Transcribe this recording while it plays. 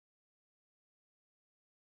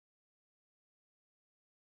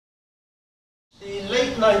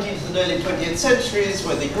late 19th and early 20th centuries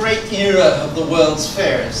were the great era of the World's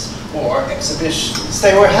Fairs, or exhibitions.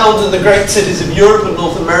 They were held in the great cities of Europe and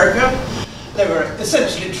North America. They were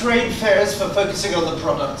essentially trade fairs for focusing on the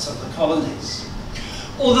products of the colonies.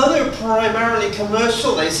 Although they were primarily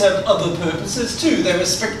commercial, they served other purposes too. They were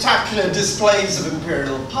spectacular displays of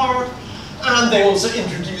imperial power, and they also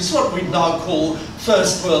introduced what we'd now call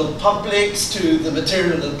first world publics to the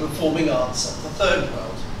material and performing arts of the third world.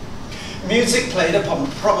 Music played a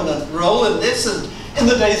prominent role in this, and in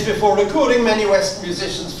the days before recording, many Western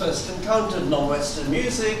musicians first encountered non-Western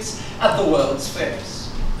musics at the World's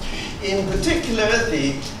Fairs. In particular,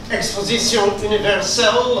 the Exposition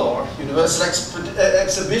Universelle, or Universal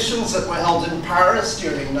Exhibitions that were held in Paris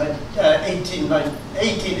during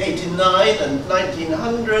 1889 and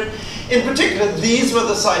 1900. In particular, these were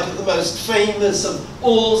the site of the most famous of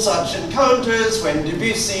all such encounters when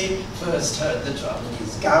Debussy first heard the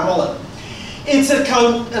Japanese gamelan. It's an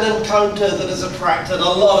encounter that has attracted a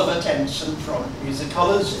lot of attention from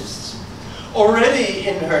musicologists. Already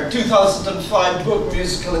in her 2005 book,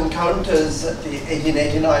 Musical Encounters at the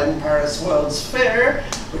 1889 Paris World's Fair,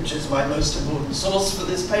 which is my most important source for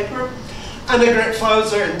this paper, Annegret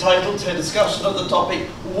Fauser entitled her discussion of the topic,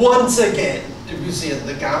 Once Again, Debussy and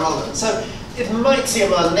the Gamelan. So it might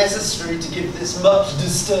seem unnecessary to give this much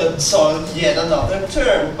disturbed song yet another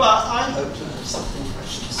turn, but I hope to have something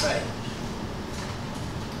fresh to say.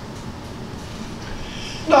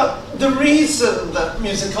 Now, the reason that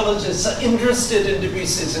musicologists are interested in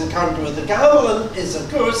Debussy's encounter with the gamelan is, of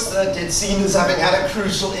course, that it's seen as having had a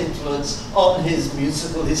crucial influence on his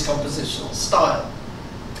compositional style.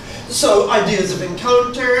 So ideas of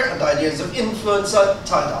encounter and ideas of influence are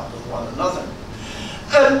tied up with one another.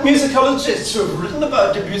 And musicologists who have written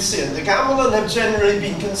about Debussy and the gamelan have generally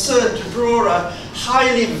been concerned to draw a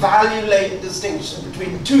highly value-laden distinction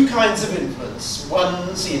between two kinds of influence,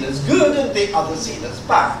 one seen as good and the other seen as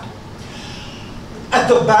bad. At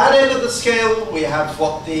the bad end of the scale, we have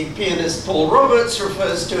what the pianist Paul Roberts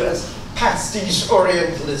refers to as pastiche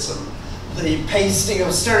Orientalism, the pasting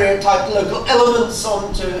of stereotyped local elements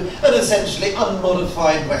onto an essentially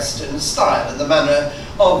unmodified Western style in the manner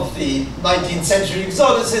of the 19th century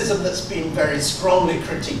exoticism that's been very strongly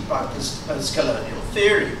critiqued by post-colonial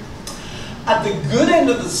theory. At the good end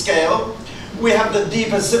of the scale, we have the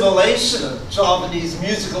deep assimilation of Javanese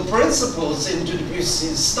musical principles into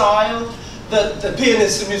Debussy's style that the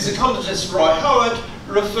pianist and musicologist Roy Howard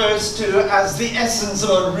refers to as the essence of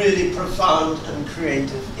a really profound and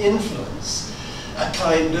creative influence, a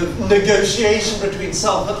kind of negotiation between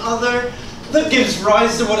self and other that gives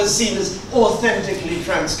rise to what is seen as authentically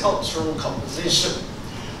transcultural composition.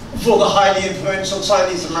 For the highly influential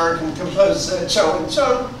Chinese-American composer Chow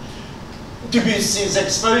Wen-chung, Debussy's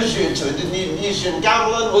exposure to Indonesian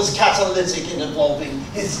gamelan was catalytic in evolving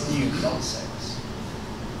his new concepts.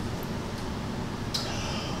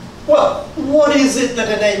 Well, what is it that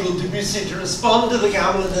enabled Debussy to respond to the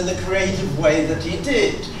gamelan in the creative way that he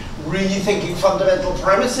did, rethinking fundamental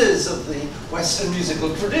premises of the Western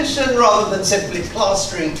musical tradition rather than simply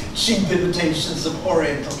plastering cheap imitations of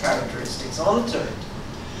Oriental characteristics onto it?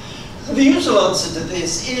 The usual answer to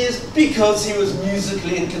this is because he was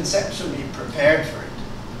musically and conceptually prepared for it.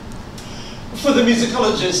 For the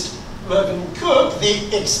musicologist Mervyn Cook, the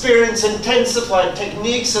experience intensified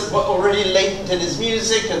techniques that were already latent in his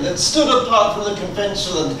music and that stood apart from the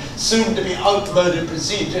conventional and soon-to-be outmoded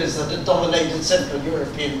procedures that had dominated Central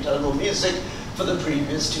European tonal music for the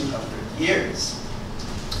previous 200 years.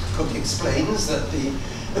 Cook explains that the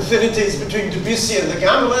affinities between Debussy and the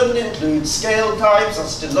gamelan include scale types,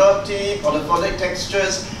 ostinati, polyphonic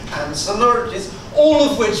textures, and sonorities, all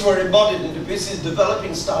of which were embodied in Debussy's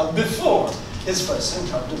developing style before his first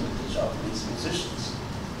encounter with the Japanese musicians.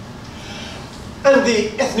 And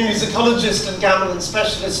the ethnomusicologist and gamelan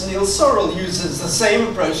specialist Neil Sorrell uses the same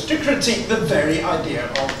approach to critique the very idea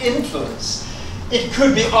of influence. It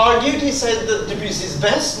could be argued, he said, that Debussy's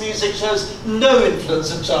best music shows no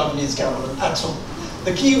influence of Japanese gamelan at all.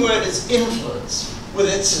 The key word is influence, with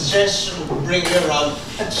its suggestion of bringing around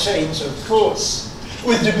a change of course.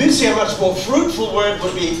 With Debussy, a much more fruitful word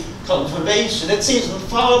would be confirmation. It seems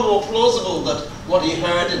far more plausible that what he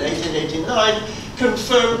heard in 1889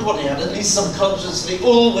 confirmed what he had at least subconsciously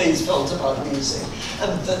always felt about music,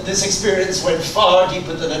 and that this experience went far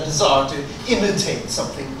deeper than a desire to imitate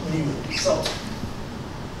something new and exotic.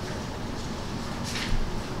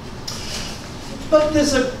 But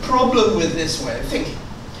there's a problem with this way of thinking.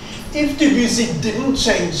 If Debussy didn't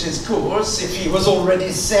change his course, if he was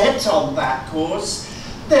already set on that course,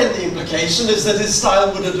 then the implication is that his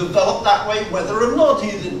style would have developed that way whether or not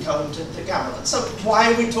he'd encountered the gamelan. So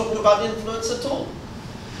why are we talking about influence at all?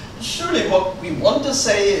 surely what we want to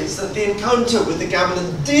say is that the encounter with the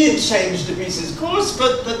gamelan did change Debussy's course,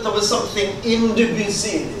 but that there was something in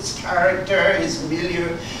Debussy, in his character, his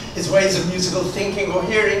milieu, his ways of musical thinking or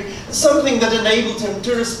hearing, something that enabled him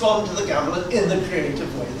to respond to the gamelan in the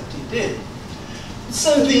creative way that he did.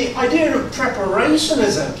 So the idea of preparation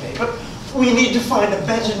is okay, but we need to find a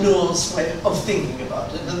better nuanced way of thinking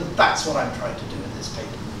about it, and that's what I'm trying to do in this paper.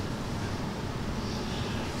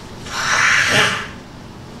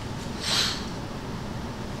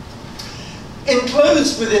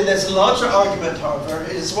 Enclosed within this larger argument, however,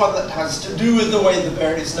 is one that has to do with the way the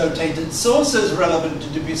various notated sources relevant to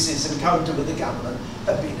Debussy's encounter with the gamelan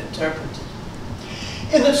have been interpreted.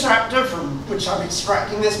 In the chapter from which I'm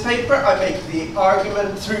extracting this paper, I make the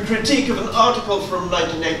argument through critique of an article from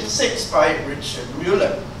 1986 by Richard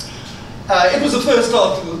Müller. It was the first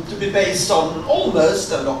article to be based on almost,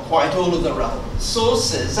 though not quite, all of the relevant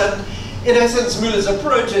sources, and in essence, Müller's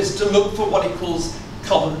approach is to look for what he calls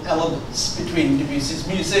common elements between Debussy's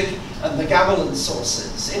music and the gamelan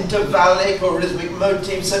sources, intervallic or rhythmic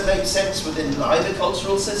motifs that make sense within either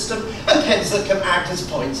cultural system, and hence that can act as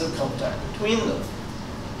points of contact between them.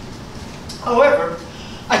 However,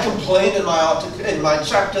 I complain in my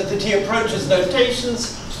chapter that he approaches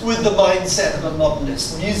notations with the mindset of a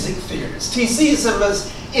modernist music theorist. He sees them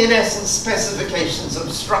as, in essence, specifications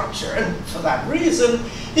of structure, and for that reason,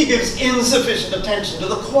 he gives insufficient attention to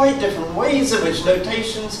the quite different ways in which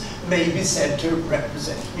notations may be said to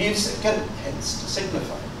represent music, and hence to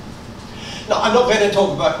signify. Now, I'm not going to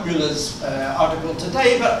talk about Müller's article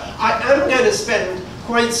today, but I am going to spend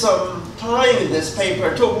quite some time in this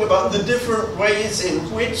paper talking about the different ways in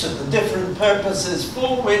which, and the different purposes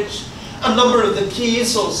for which, a number of the key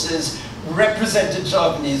sources represented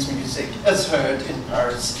Javanese music as heard in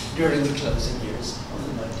Paris during the closing years of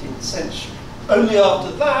the 19th century. Only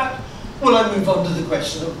after that will I move on to the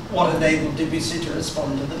question of what enabled Debussy to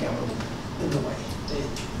respond to the gamelan in the way he did.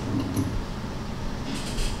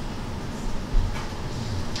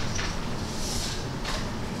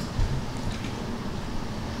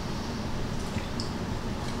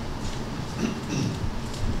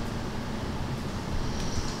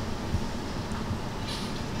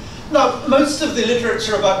 Now, most of the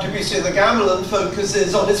literature about Debussy and the gamelan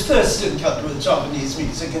focuses on his first encounter with Javanese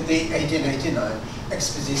music in the 1889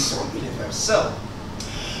 Exposition Universelle.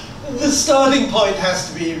 The starting point has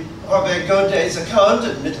to be Robert Godet's account,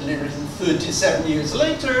 admittedly written 37 years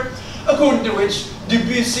later, according to which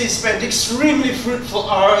Debussy spent extremely fruitful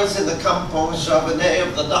hours in the Campon Javanais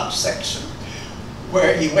of the Dutch section,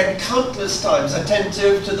 where he went countless times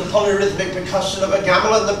attentive to the polyrhythmic percussion of a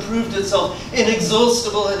gamelan that proved itself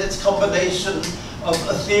inexhaustible in its combination of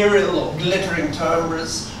ethereal or glittering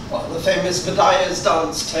timbres, while the famous Bedayas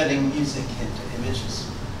dance turning music into images.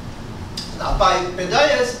 Now, by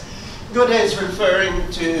Bedayas, Godet is referring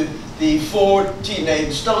to the 4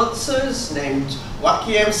 teenage dancers named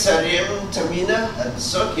Joachim, Serim, Tamina, and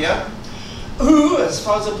Sokia, who, as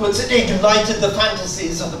Fauser puts it, ignited the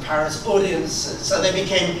fantasies of the Paris audiences, and they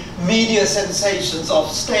became media sensations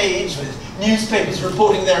off stage, with newspapers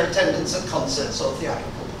reporting their attendance at concerts or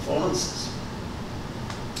theatrical performances.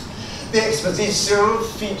 The Exposition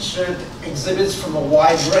featured exhibits from a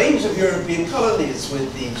wide range of European colonies,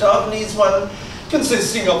 with the Javanese one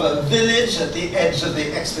consisting of a village at the edge of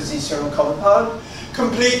the Exposition compound,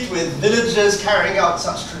 complete with villagers carrying out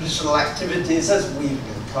such traditional activities as weaving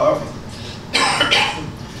and carving.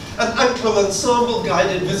 An Anclam ensemble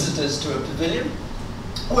guided visitors to a pavilion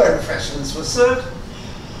where refreshments were served.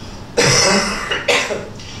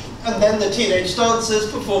 And then the teenage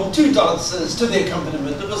dancers performed 2 dances to the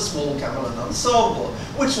accompaniment of a small gamelan ensemble,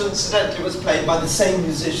 which incidentally was played by the same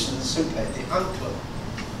musicians who played the Anclam.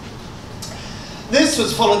 This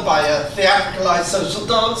was followed by a theatricalized social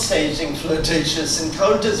dance staging flirtatious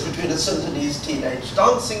encounters between a Sundanese teenage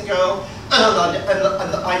dancing girl and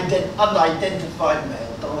an unidentified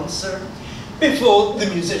male dancer, before the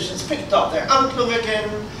musicians picked up their Anclam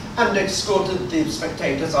again and escorted the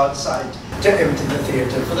spectators outside to empty the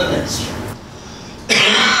theatre for the next show.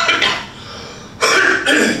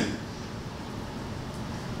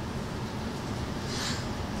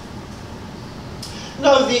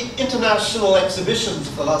 Now, the international exhibitions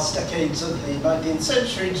of the last decades of the 19th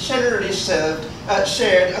century generally shared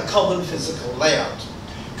a common physical layout.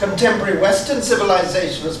 Contemporary Western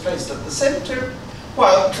civilization was placed at the center,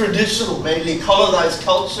 while traditional, mainly colonized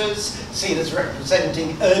cultures, seen as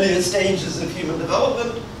representing earlier stages of human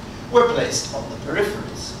development, were placed on the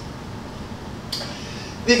peripheries.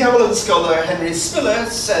 The gamelan scholar Henry Spiller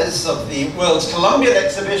says of the World's Columbian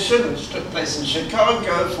exhibition, which took place in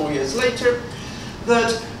Chicago 4 years later,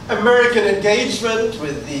 that American engagement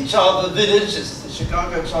with the Java village, this is the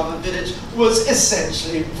Chicago Java village, was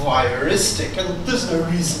essentially voyeuristic, and there's no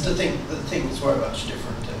reason to think that things were much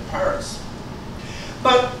different in Paris.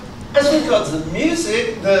 But as regards the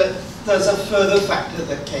music, there's a further factor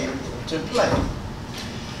that came into play.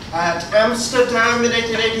 At Amsterdam in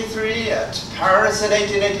 1883, at Paris in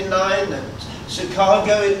 1889, and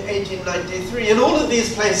Chicago in 1893. In all of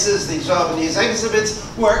these places, the Javanese exhibits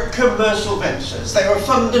were commercial ventures. They were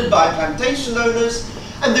funded by plantation owners,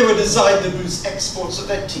 and they were designed to boost exports of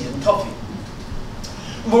their tea and coffee.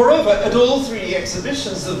 Moreover, at all three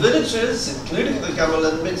exhibitions, the villagers, including the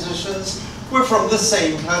Gamelan musicians, were from the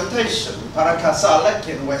same plantation, Paracasale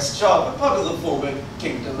in West Java, part of the former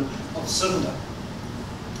kingdom of Sunda.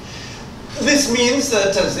 This means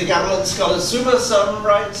that, as the Gamelan scholar Suma-san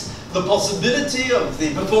writes, the possibility of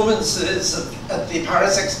the performances at the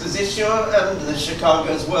Paris Exposition and the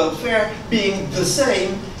Chicago's World Fair being the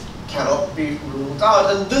same cannot be ruled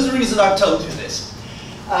out. And there's a reason I've told you this.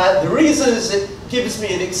 The reason is it gives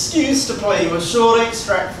me an excuse to play you a short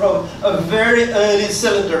extract from a very early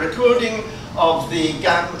cylinder recording of the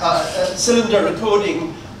Gamelan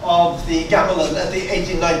at the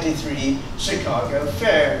 1893 Chicago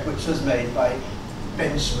Fair, which was made by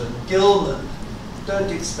Benjamin Gilman.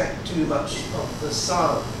 Don't expect too much of the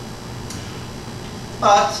sound.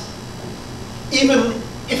 But even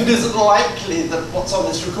if it isn't likely that what's on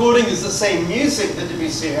this recording is the same music that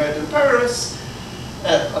Debussy heard in Paris,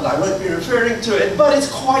 and I won't be referring to it, but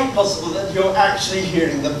it's quite possible that you're actually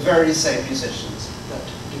hearing the very same musicians that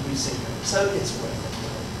Debussy heard. So it's worth it.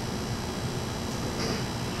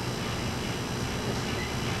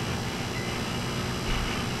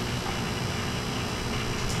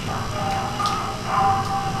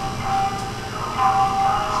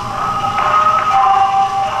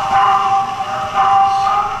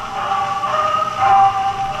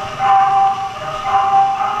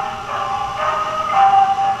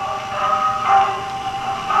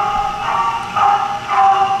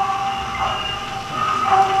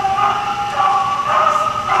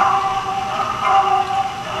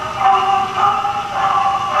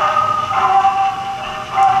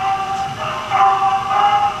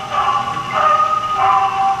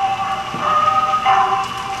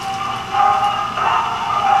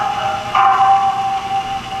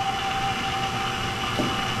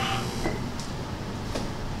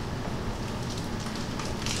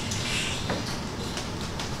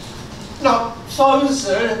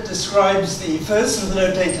 Fauser describes the first of the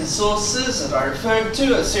notated sources that I referred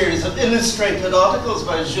to, a series of illustrated articles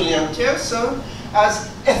by Julien Tierceau, as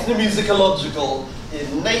ethnomusicological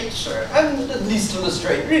in nature, and at least on a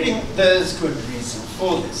straight reading, there's good reason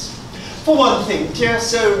for this. For one thing,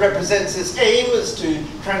 Tierceau represents his aim as to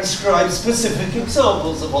transcribe specific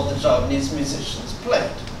examples of what the Javanese musicians played.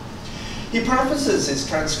 He prefaces his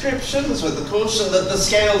transcriptions with the caution that the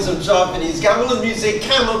scales of Javanese Gamelan music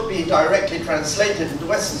cannot be directly translated into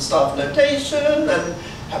Western staff notation, and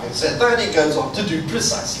having said that, he goes on to do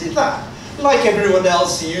precisely that. Like everyone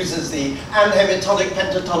else, he uses the anhemitonic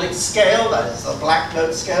pentatonic scale, that is the black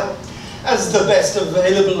note scale, as the best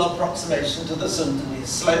available approximation to the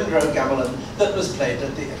Sundanese slendro Gamelan that was played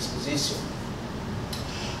at the Exposition.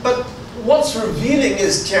 But what's revealing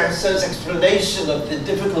is Tierceau's explanation of the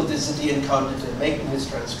difficulties that he encountered in making his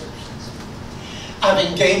transcriptions.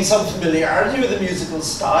 Having gained some familiarity with the musical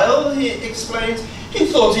style, he explains, he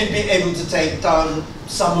thought he'd be able to take down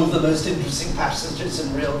some of the most interesting passages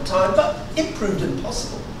in real time, but it proved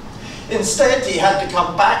impossible. Instead, he had to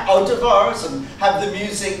come back out of hours and have the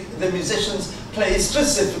musicians play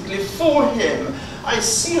specifically for him, I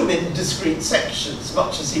assume in discrete sections,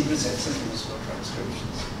 much as he presents his musical transcriptions.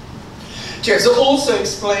 Tierceau also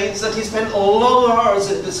explains that he spent long hours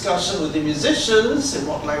in discussion with the musicians, in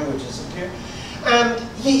what languages appear, and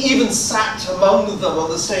he even sat among them on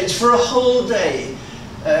the stage for a whole day,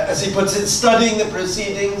 as he puts it, studying the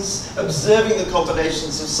proceedings, observing the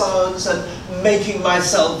combinations of sounds, and making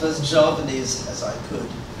myself as Javanese as I could.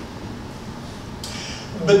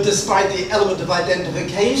 But despite the element of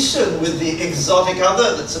identification with the exotic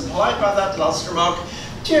other that's implied by that last remark,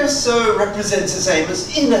 Tierceau represents his aim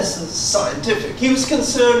as, in essence, scientific. He was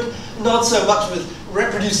concerned not so much with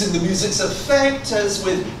reproducing the music's effect as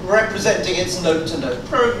with representing its note-to-note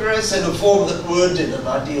progress in a form that would, in an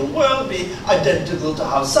ideal world, be identical to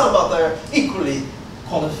how some other equally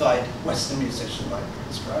qualified Western musician might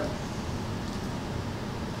transcribe.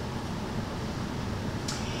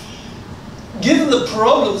 Given the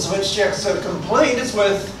problems which Tierceau complained, it's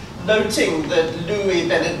worth noting that Louis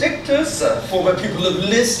Benedictus, a former pupil of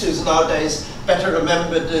Liszt, who's nowadays better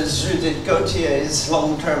remembered as Judith Gautier's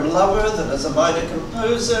long-term lover than as a minor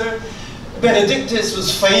composer, Benedictus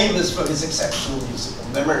was famous for his exceptional musical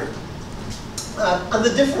memory. And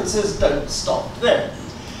the differences don't stop there.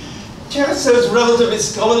 Tierceau's relatively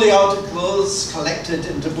scholarly articles, collected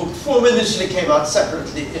into book form, initially came out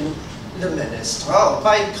separately in Le Ménestrel.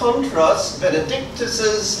 By contrast,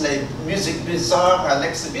 Benedictus's Les Musiques Bizarres à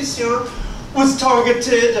l'Exhibition was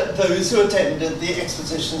targeted at those who attended the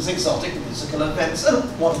exposition's exotic musical events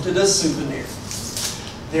and wanted a souvenir.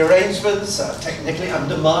 The arrangements are technically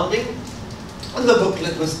undemanding, and the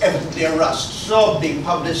booklet was evidently a rushed job, being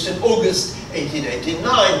published in August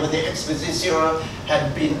 1889, when the Exposition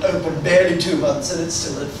had been open barely 2 months and it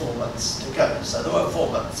still had 4 months to go. So there were 4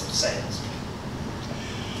 months of sales.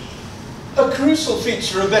 A crucial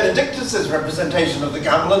feature of Benedictus's representation of the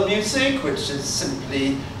Gamelan music, which is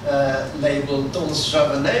simply labeled danse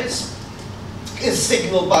javanaise, is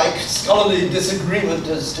signaled by scholarly disagreement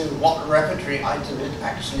as to what repertory item it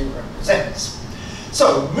actually represents.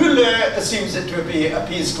 So, Müller assumes it to be a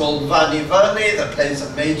piece called Vani Vani that plays a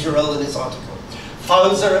major role in his article.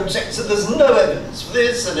 Fauser objects that there's no evidence for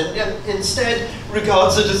this and instead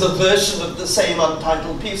regards it as a version of the same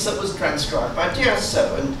untitled piece that was transcribed by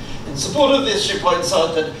Tierceau. And in support of this, she points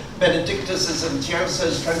out that Benedictus's and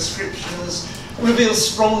Tierceau's transcriptions reveal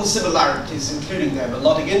strong similarities, including their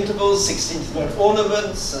melodic intervals, 16th note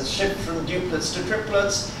ornaments, a shift from duplets to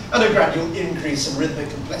triplets, and a gradual increase in rhythmic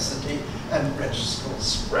complexity and registral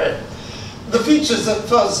spread. The features that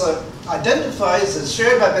Fauser identifies as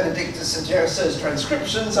shared by Benedictus and Tierceau's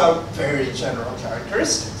transcriptions are very general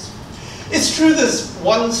characteristics. It's true there's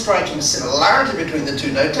one striking similarity between the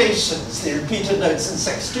two notations, the repeated notes in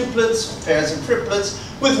sextuplets, or pairs and triplets,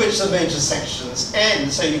 with which the major sections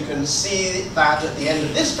end. So you can see that at the end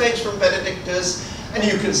of this page from Benedictus, and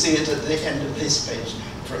you can see it at the end of this page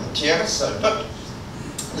from Tierceau. But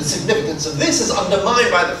the significance of this is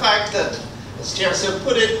undermined by the fact that, as Tierceau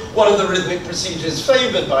put it, one of the rhythmic procedures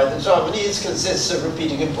favored by the Javanese consists of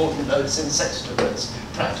repeating important notes in sextuplets.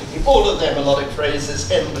 Practically all of their melodic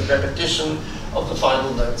phrases end with repetition of the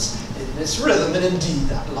final notes in this rhythm, and indeed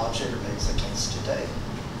that largely remains the case today.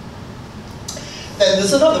 Then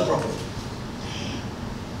there's another problem.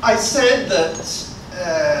 I said that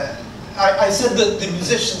the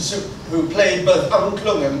musicians who played both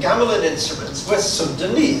Angklung and Gamelan instruments were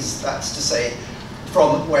Sundanese, that's to say,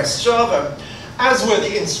 from West Java, as were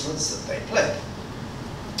the instruments that they played.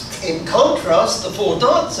 In contrast, the 4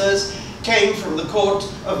 dancers came from the court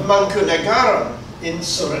of Mangkunegaran in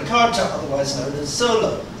Surakarta, otherwise known as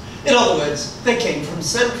Solo. In other words, they came from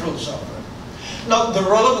Central Java. Now, the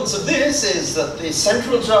relevance of this is that the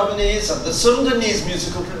Central Javanese and the Sundanese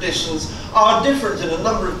musical traditions are different in a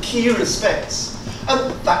number of key respects,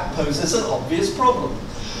 and that poses an obvious problem.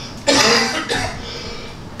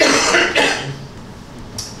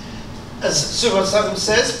 As Suvarsam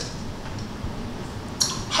says,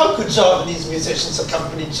 how could Javanese musicians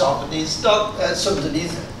accompany Sundanese,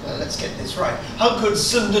 let's get this right, how could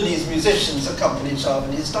Sundanese musicians accompany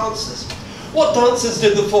Javanese dancers? What dances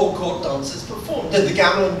did the 4 court dancers perform? Did the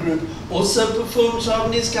Gamelan group also perform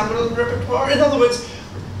Javanese Gamelan repertoire? In other words,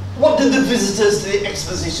 what did the visitors to the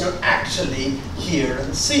exposition actually hear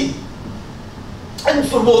and see? And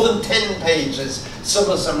for more than 10 pages,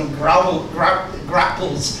 Suvarsam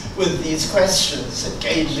grapples with these questions,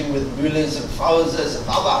 engaging with Müller's and Fauser's and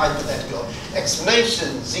other hypothetical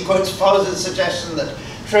explanations. He quotes Fauser's suggestion that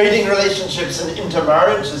trading relationships and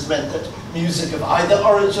intermarriages meant that music of either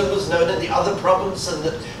origin was known in the other province and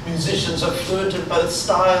that musicians are fluent in both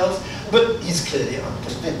styles, but he's clearly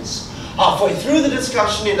unconvinced. Halfway through the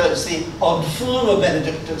discussion, he notes the odd form of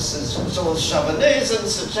Benedictus's danse javanaise and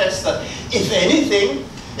suggests that, if anything,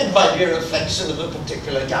 it might be a reflection of a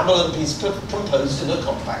particular Gamelan piece composed in a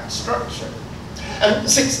compact structure. And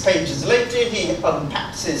 6 pages later, he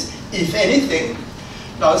unpacks his if anything,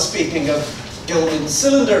 now speaking of Gilman's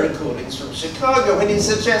cylinder recordings from Chicago, when he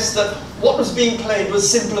suggests that what was being played was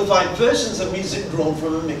simplified versions of music drawn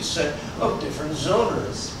from a mixture of different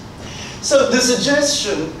genres. So the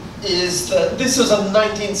suggestion is that this was a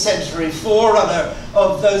 19th century forerunner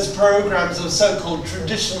of those programs of so-called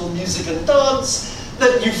traditional music and dance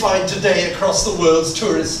that you find today across the world's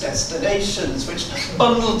tourist destinations, which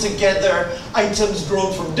bundle together items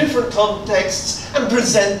drawn from different contexts and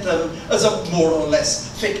present them as a more or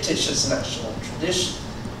less fictitious national tradition.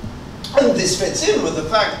 And this fits in with the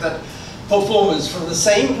fact that performers from the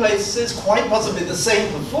same places, quite possibly the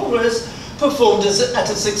same performers, performed at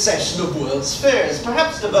a succession of world's fairs,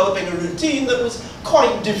 perhaps developing a routine that was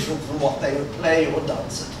quite different from what they would play or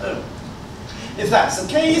dance at home. If that's the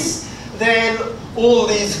case, then all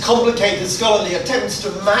these complicated scholarly attempts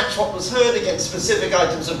to match what was heard against specific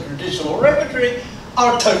items of traditional repertory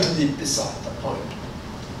are totally beside the point.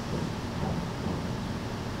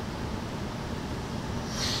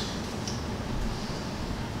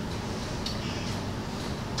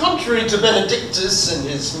 Contrary to Benedictus in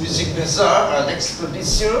his Musique Bizarre,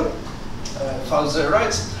 l'expédition, Fauser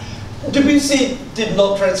writes, Debussy did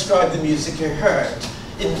not transcribe the music he heard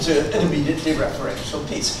into an immediately referential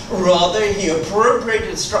piece. Rather, he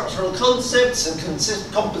appropriated structural concepts and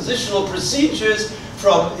compositional procedures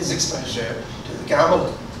from his exposure to the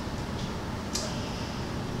Gamelan.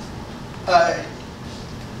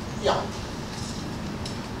 Yeah.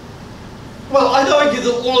 Well, I'd argue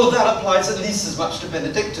that all of that applies at least as much to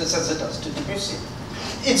Benedictus as it does to Debussy.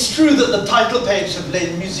 It's true that the title page of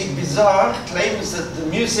Les Musiques Bizarres claims that the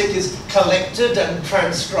music is collected and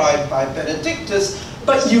transcribed by Benedictus,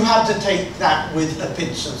 but you have to take that with a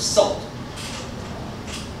pinch of salt.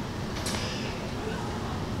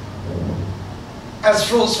 As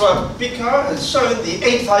Francois Picard has shown, the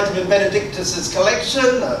 8th item in Benedictus's collection,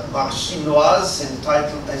 a marche chinoise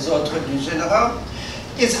entitled Les Ordres du Général,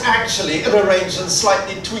 is actually an arranged and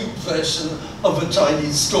slightly tweaked version of a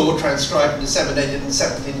Chinese score transcribed and disseminated in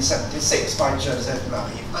 1776 by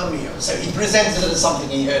Joseph-Marie Amiot. So he presented it as something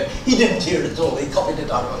he heard. He didn't hear it at all. He copied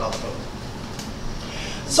it out of another book.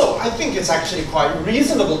 So I think it's actually quite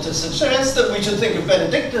reasonable to suggest that we should think of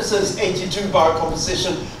Benedictus's 82-bar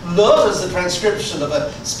composition not as the transcription of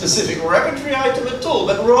a specific repertory item at all,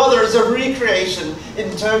 but rather as a recreation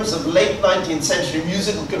in terms of late 19th century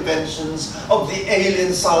musical conventions of the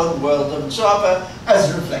alien sound world of Java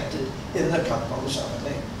as reflected in the Canton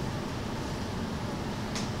Javanais.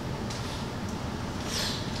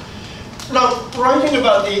 Now, writing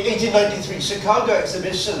about the 1893 Chicago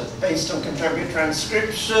exhibition based on contemporary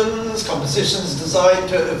transcriptions, compositions designed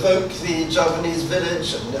to evoke the Javanese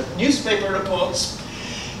village and newspaper reports,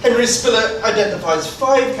 Henry Spiller identifies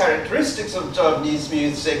 5 characteristics of Javanese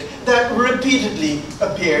music that repeatedly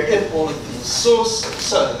appear in all of these sources.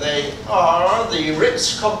 So they are the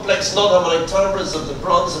rich, complex, non-harmonic timbres of the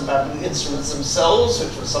bronze and bamboo instruments themselves,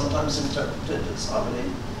 which were sometimes interpreted as harmony.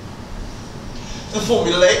 The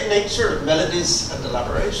formulaic nature of melodies and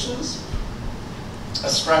elaborations, a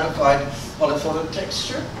stratified polyphonic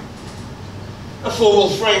texture, a formal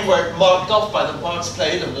framework marked off by the parts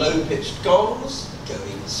played of low-pitched gongs,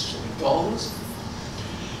 goings, gongs,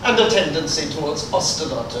 and a tendency towards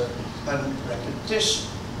ostinato and repetition.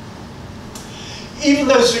 Even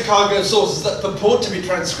those Chicago sources that purport to be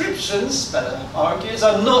transcriptions, Spiller argues,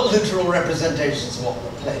 are not literal representations of what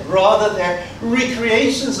was played. Rather, they're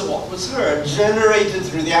recreations of what was heard, generated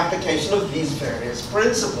through the application of these various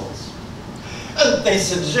principles. And they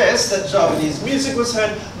suggest that Javanese music was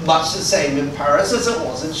heard much the same in Paris as it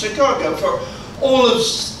was in Chicago, for all of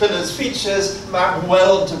Spiller's features map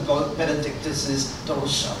well to Benedictus's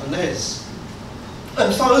Danse Javanaise.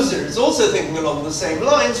 And Fauser is also thinking along the same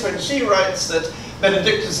lines when she writes that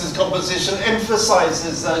Benedictus's composition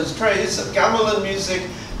emphasizes those traits of Gamelan music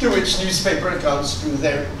to which newspaper accounts drew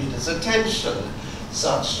their readers' attention,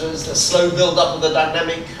 such as the slow build-up of the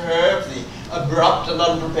dynamic curve, the abrupt and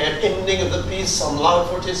unprepared ending of the piece on loud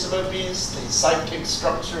fortissimo piece, the cyclic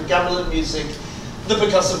structure of Gamelan music, the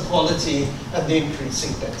percussive quality, and the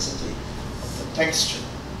increasing density of the texture.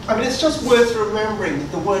 I mean, it's just worth remembering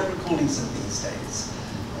that the word recordings in these days.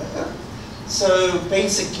 So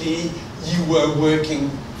basically, you were working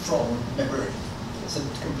from memory. It's a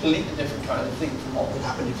completely different kind of thing from what would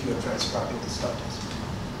happen if you were transcribing the studies.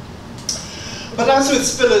 But as with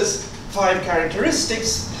Spiller's 5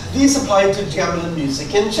 characteristics, these apply to Gamelan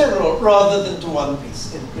music in general, rather than to one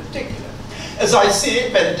piece in particular. As I see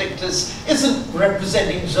it, Benedictus isn't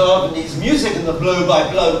representing Javanese music in the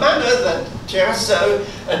blow-by-blow manner that Tierso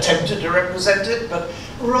attempted to represent it, but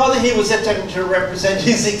rather he was attempting to represent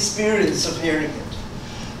his experience of hearing it.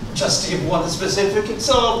 Just to give one specific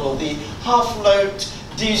example, the half-note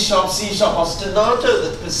D-sharp, C-sharp ostinato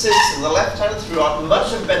that persists in the left hand throughout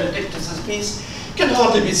much of Benedictus's piece can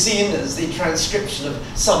hardly be seen as the transcription of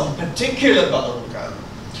some particular balongan.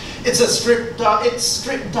 It's stripped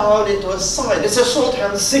down into a sign. It's a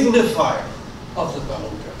shorthand signifier of the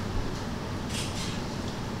balongan.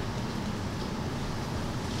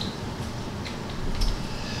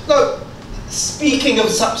 Now, speaking of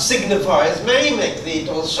such signifiers may make the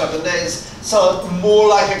Danse Javanaise sound more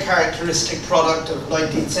like a characteristic product of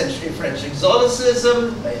 19th century French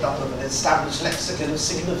exoticism, made up of an established lexicon of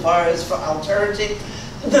signifiers for alterity,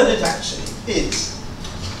 than it actually is.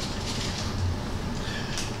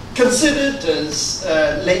 Considered as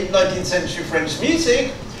late 19th century French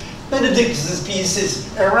music, Benedictus's piece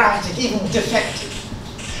is erratic, even defective.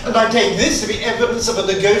 And I take this to be evidence of a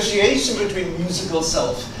negotiation between musical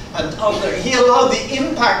self and other. He allowed the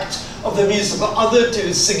impact of the musical other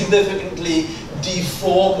to significantly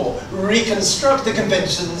deform or reconstruct the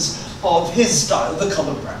conventions of his style, the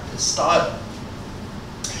common practice style.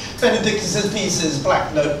 Benedictus's piece is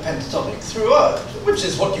black note pentatonic throughout, which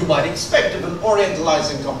is what you might expect of an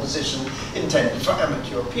orientalizing composition intended for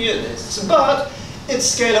amateur pianists, but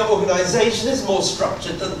its scalar organization is more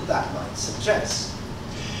structured than that might suggest.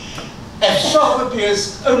 F sharp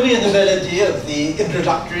appears only in the melody of the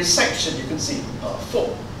introductory section you can see in part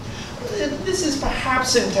 4. This is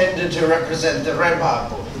perhaps intended to represent the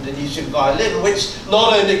remab, or Indonesian violin, which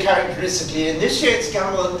not only characteristically initiates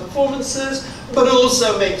gamelan performances, but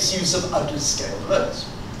also makes use of outer scale notes.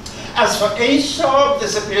 As for A sharp,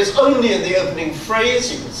 this appears only in the opening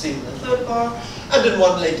phrase, you can see in the 3rd bar, and in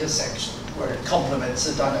one later section, where it complements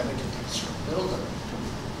a dynamic and textural builder.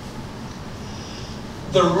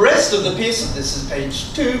 The rest of the piece, and this is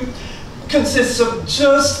page 2, consists of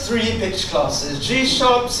just 3 pitch classes, G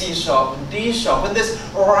sharp, C sharp, and D sharp, and this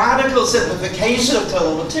radical simplification of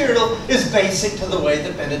tonal material is basic to the way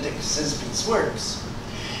that Benedictus's piece works.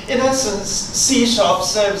 In essence, C sharp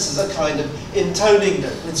serves as a kind of intoning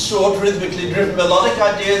note, with short, rhythmically driven melodic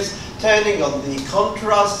ideas turning on the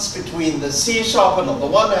contrasts between the C sharp and on the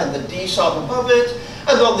one hand the D sharp above it,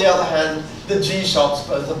 and on the other hand the G sharps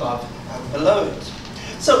both above and below it.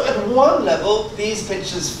 So at one level, these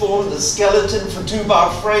pitches form the skeleton for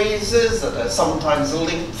 2-bar phrases that are sometimes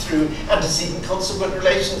linked through antecedent-consequent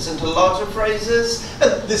relations into larger phrases,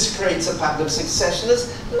 and this creates a pattern of succession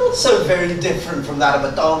that's not so very different from that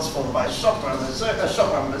of a dance form by Chopin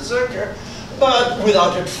Mazurka, but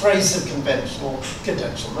without a trace of conventional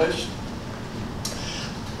cadential motion.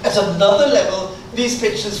 At another level, these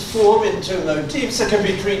pitches form into motifs that can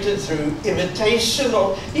be treated through imitation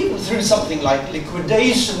or even through something like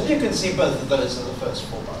liquidation. You can see both of those in the first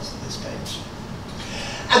 4 bars of this page.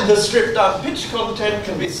 And the stripped down pitch content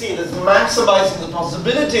can be seen as maximizing the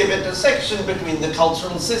possibility of intersection between the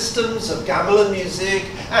cultural systems of gamelan music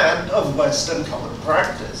and of Western common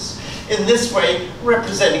practice. In this way,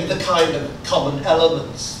 representing the kind of common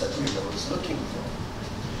elements that Müller was looking for.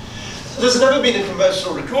 There's never been a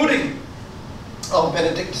commercial recording of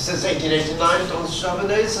Benedictus's 1889 Danse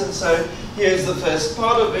Javanaise, and so here's the first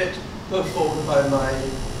part of it, performed by my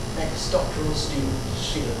ex-doctoral student,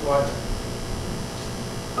 Sheila Dwyer.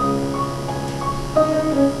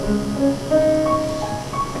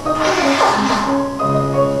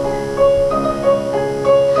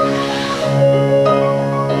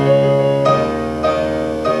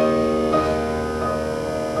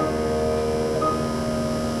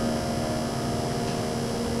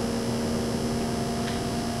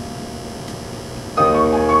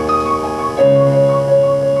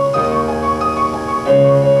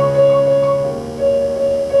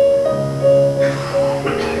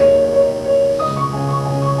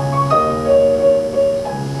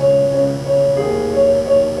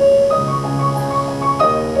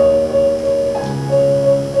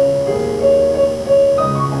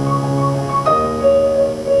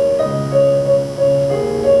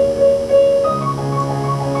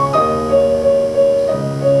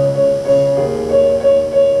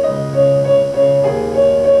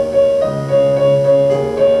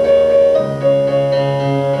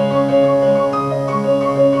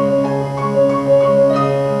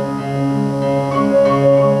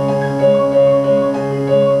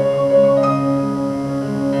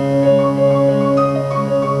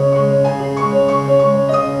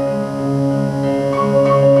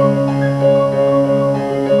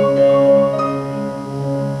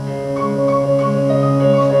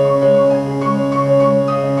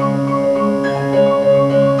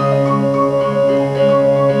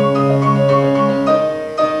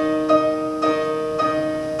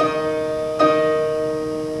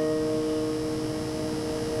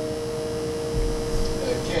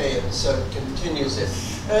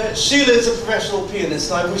 Sheila is a professional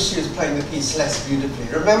pianist, and I wish she was playing the piece less beautifully.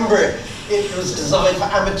 Remember, it was designed for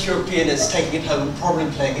amateur pianists taking it home and probably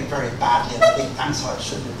playing it very badly, and I think that's how it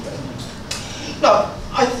should have been. Now,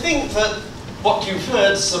 I think that what you've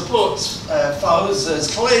heard supports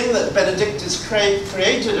Fauser's claim that Benedictus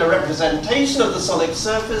created a representation of the sonic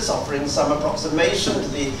surface, offering some approximation to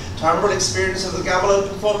the timbral experience of the gamelan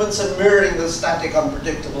performance and mirroring the static,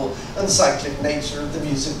 unpredictable, and cyclic nature of the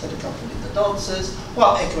music that accompanied the dances,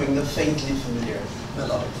 while echoing the faintly familiar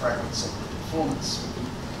melodic fragments of the performance.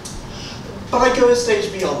 But I go a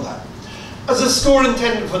stage beyond that. As a score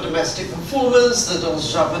intended for domestic performance, the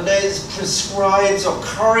Danse Javanaise prescribes or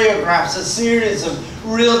choreographs a series of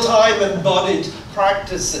real-time embodied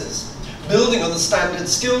practices, building on the standard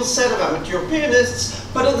skill set of amateur pianists,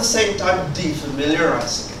 but at the same time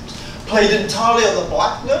defamiliarizing it. Played entirely on the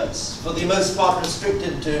black notes, for the most part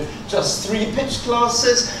restricted to just 3 pitch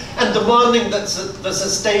classes, and demanding that the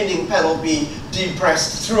sustaining pedal be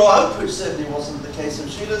depressed throughout, which certainly wasn't the case of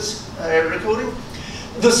Schiller's recording.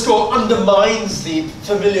 The score undermines the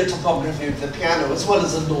familiar topography of the piano, as well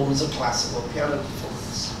as the norms of classical piano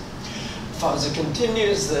performance. Fauser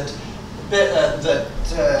continues that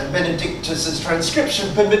Benedictus's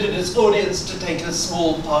transcription permitted his audience to take a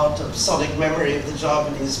small part of sonic memory of the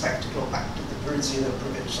Javanese spectacle back to the Parisian and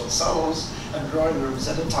provincial salons and drawing rooms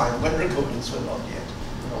at a time when recordings were not yet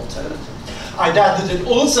an alternative. I'd add that it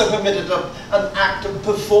also permitted an act of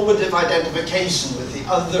performative identification with the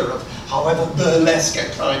other of however burlesque a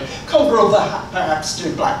kind, comparable perhaps to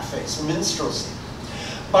blackface minstrelsy.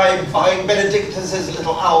 By buying Benedictus's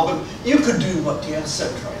little album, you could do what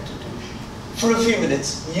Tierceau tried to do. For a few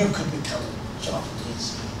minutes, you could become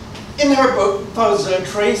Javanese. In her book, Fauser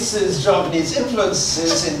traces Javanese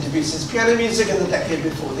influences in Debussy's piano music in the decade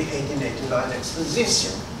before the 1889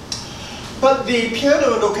 Exposition. But the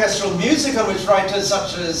piano and orchestral music on which writers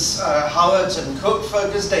such as Howard and Cook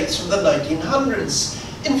focus dates from the 1900s,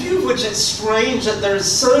 in view of which it's strange that there is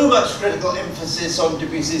so much critical emphasis on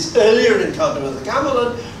Debussy's earlier encounter with the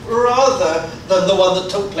gamelan, rather than the one that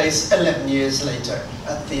took place 11 years later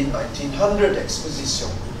at the 1900 Exposition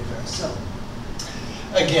Universelle.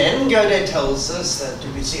 Again, Godet tells us that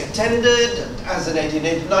Debussy attended, and as in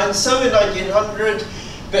 1889, so in 1900,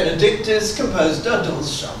 Benedictus composed a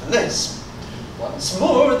Danse Javanaise. Once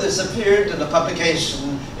more, this appeared in a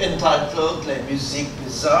publication entitled Les Musiques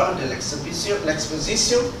Bizarres de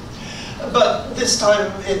l'Exposition, but this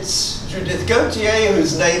time it's Judith Gautier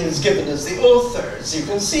whose name is given as the author. As you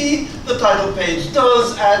can see, the title page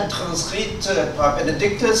does add transcrite par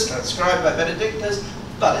Benedictus, transcribed by Benedictus,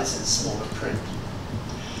 but it's in smaller print.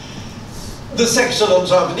 The section on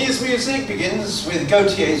Javanese music begins with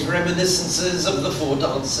Gautier's reminiscences of the 4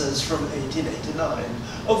 dances from 1889.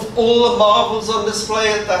 Of all the marvels on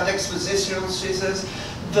display at that exposition, she says,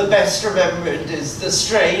 the best remembered is the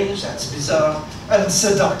strange, that's bizarre, and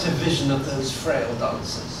seductive vision of those frail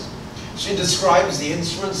dancers. She describes the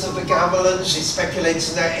instruments of the gamelan, she speculates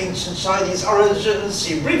in their ancient Chinese origins,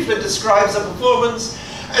 she briefly describes the performance,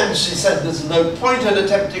 and she said there's no point in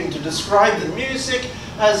attempting to describe the music,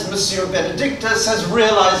 as Monsieur Benedictus has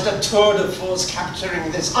realized a tour de force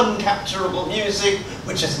capturing this uncapturable music,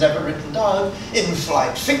 which is never written down, in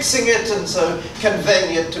flight, fixing it and so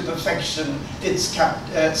conveying it to perfection, its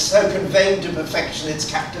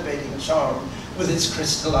captivating charm with its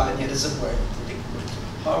crystalline, yet as it were, liquid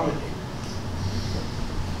harmony.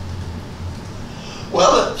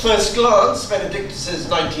 Well, at first glance, Benedictus's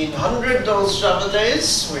 1900 Danse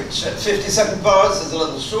Javanaise, which at 57 bars is a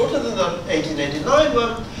little shorter than the 1889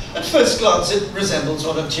 one, at first glance it resembles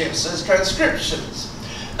one of Tierceau's transcriptions.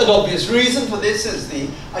 An obvious reason for this is the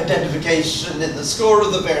identification in the score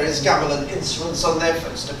of the various gamelan instruments on their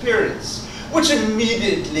first appearance, which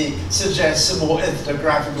immediately suggests a more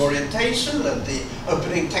ethnographic orientation, and the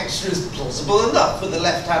opening texture is plausible enough, with the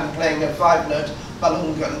left hand playing a 5-note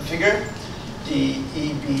balungan figure, D,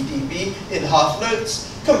 E, B, D, B, in half notes,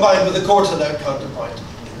 combined with a quarter note counterpoint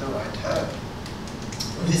in the right hand.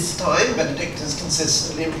 This time, Benedictus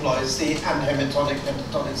consistently employs the anhemitonic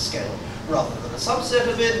pentatonic scale rather than a subset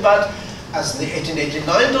of it, but as in the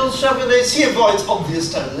 1889 Danse Javanaise, he avoids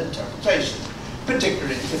obvious tonal interpretation,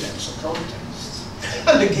 particularly in cadential contexts.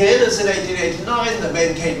 And again, as in 1889, the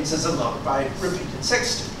main cadences are marked by repeated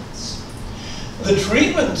sextuplets. The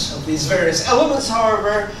treatment of these various elements,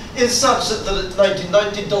 however, is such that the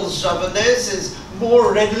 1990 Danse Javanaise is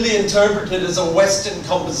more readily interpreted as a Western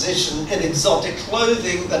composition in exotic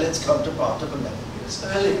clothing than its counterpart of 11 years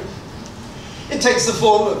earlier. It takes the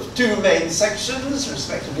form of 2 main sections,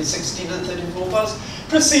 respectively 16 and 34 bars,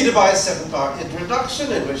 preceded by a 7-bar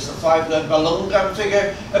introduction in which the 5-note balungan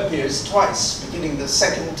figure appears twice, beginning the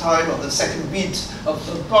second time on the second beat of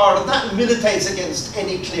the bar, and that militates against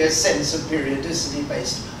any clear sense of periodicity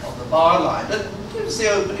based on the bar line, and gives the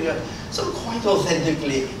opening a sort of quite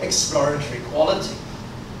authentically exploratory quality.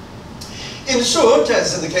 In short,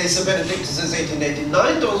 as in the case of Benedictus's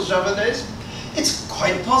 1889 Danse Javanaise, it's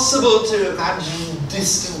quite possible to imagine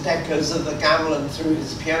distant echoes of the gamelan through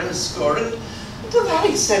his piano score, and to that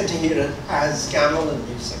extent to hear it as gamelan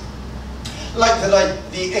music. Like the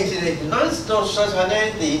 1889 Danse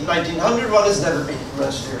Javanaise, the 1900 one has never been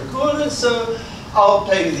commercially recorded, so I'll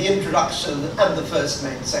play you the introduction and the first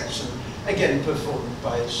main section again performed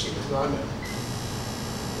by Sheila.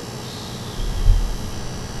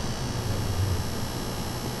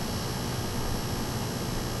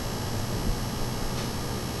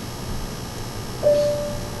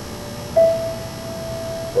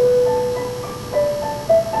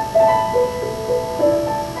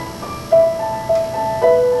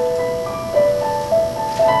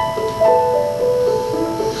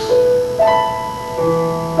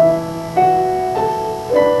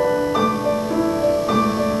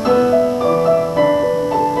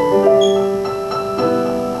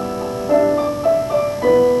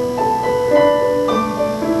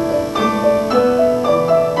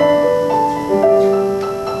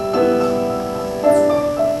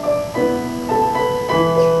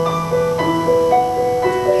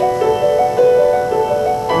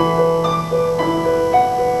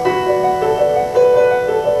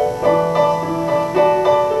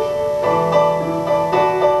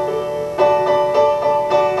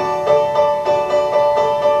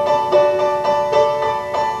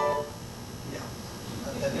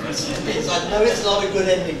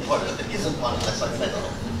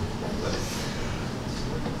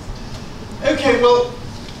 Okay, well,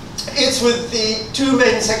 it's with the two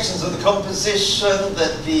main sections of the composition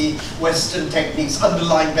that the Western techniques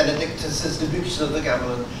underlying Benedictus's depiction of the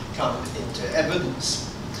gamelan come into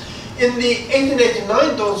evidence. In the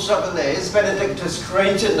 1889 Danse Javanaise, Benedictus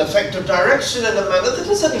created an effective direction in a manner that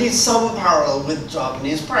has at least some parallel with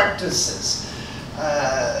Javanese practices.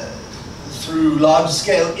 Through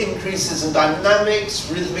large-scale increases in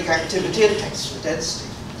dynamics, rhythmic activity, and textual density.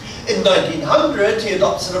 In 1900, he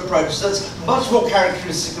adopts an approach that's much more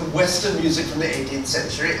characteristic of Western music from the 18th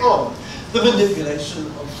century on, the manipulation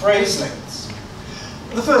of phrase lengths.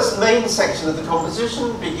 The first main section of the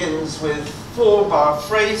composition begins with 4-bar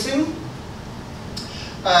phrasing,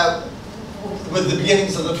 with the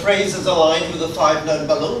beginnings of the phrases aligned with a 5-note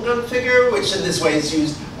Balungan figure, which in this way is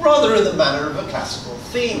used rather in the manner of a classical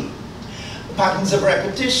theme. Patterns of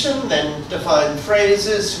repetition then define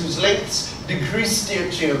phrases whose lengths decrease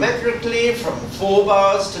geometrically from 4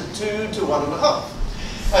 bars to 2 to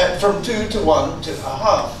 1.5, from 2 to 1 to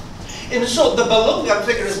 1/2. In short, the Balungan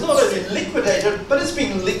figure is not only liquidated, but it's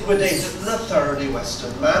being liquidated in a thoroughly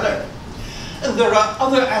Western manner. And there are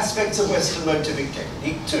other aspects of Western motivic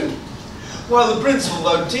technique too. While the principal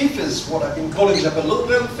motif is what I've been calling the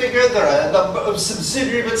Balungan figure, there are a number of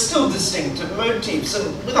subsidiary but still distinctive motifs,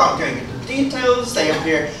 and without going into details, they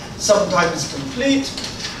appear sometimes complete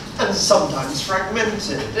and sometimes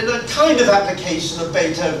fragmented in a kind of application of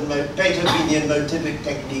Beethovenian motivic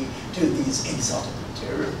technique to these exotic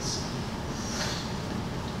materials.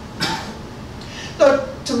 Now,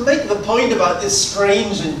 to make the point about this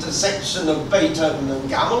strange intersection of Beethoven and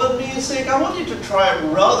gamelan music, I want you to try a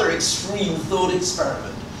rather extreme thought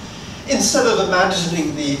experiment. Instead of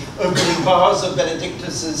imagining the opening bars of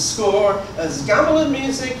Benedictus's score as gamelan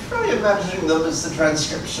music, try imagining them as the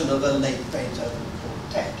transcription of a late Beethoven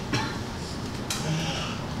quartet.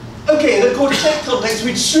 Okay, in a quartet context,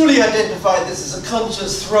 we truly identify this as a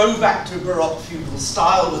conscious throwback to Baroque fugal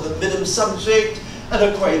style with a minim subject and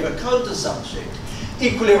a quaver counter-subject.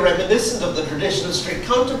 Equally reminiscent of the tradition of strict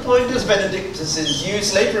counterpoint is Benedictus's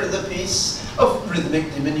use later in the piece of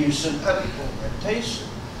rhythmic diminution and augmentation.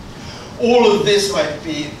 All of this might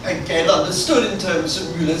be, again, understood in terms of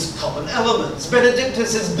Müller's common elements.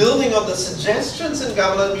 Benedictus is building on the suggestions in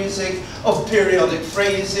gamelan music of periodic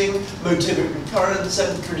phrasing, motivic recurrence,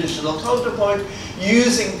 and traditional counterpoint,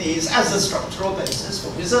 using these as a structural basis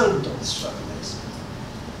for his own danse javanaise.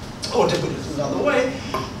 Or to put it another way,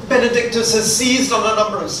 Benedictus has seized on a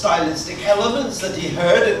number of stylistic elements that he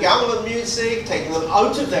heard in gamelan music, taking them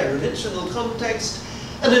out of their original context,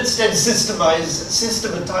 and instead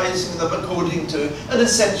systematizing them according to an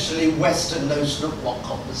essentially Western notion of what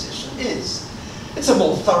composition is. It's a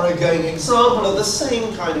more thoroughgoing example of the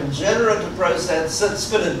same kind of generative process that's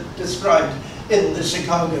been described in the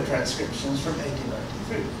Chicago transcriptions from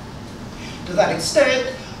 1893. To that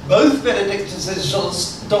extent, both Benedictus's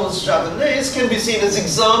danse javanaise can be seen as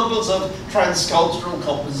examples of transcultural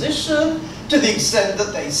composition to the extent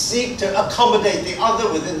that they seek to accommodate the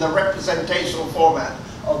other within the representational format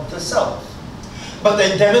of the self. But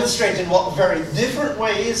they demonstrate in what very different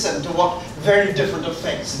ways and to what very different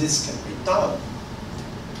effects this can be done.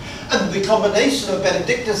 And the combination of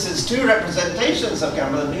Benedictus's two representations of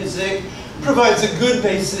gamelan music provides a good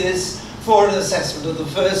basis for an assessment of the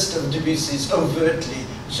first of Debussy's overtly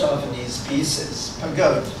Javanese pieces,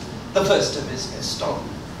 Pagode, the first of his Gaston.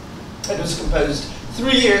 It was composed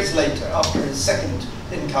 3 years later, after his second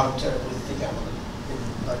encounter with the gamelan in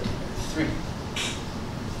 1903.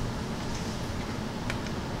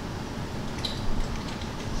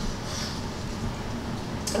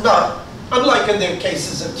 Now, unlike in the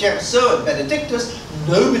cases of Tierceau and Benedictus,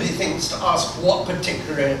 nobody thinks to ask what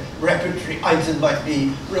particular repertory item might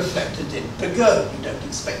be reflected in Pagode. You don't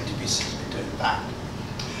expect Debussy to be doing that.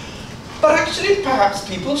 But actually, perhaps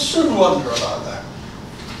people should wonder about that.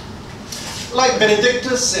 Like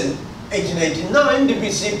Benedictus in 1889,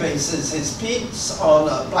 Debussy bases his piece on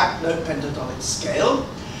a black note pentatonic scale.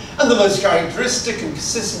 And the most characteristic and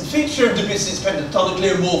consistent feature of Debussy's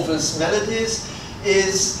pentatonically amorphous melodies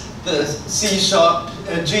is the C sharp,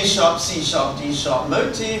 G sharp, C sharp, D sharp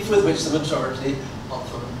motif with which the majority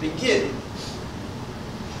of them begin.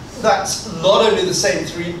 That's not only the same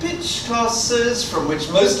three pitch classes from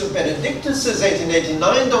which most of Benedictus's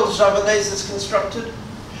 1889 Danse Javanaise is constructed,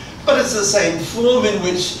 but it's the same form in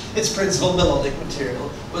which its principal melodic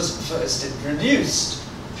material was first introduced.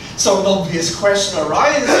 So an obvious question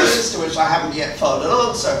arises, to which I haven't yet found an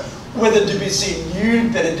answer, whether Debussy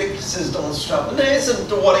knew Benedictus's Danse Javanaise and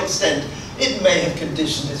to what extent it may have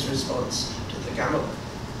conditioned his response to the Gamelan.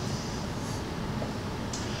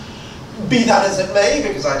 Be that as it may,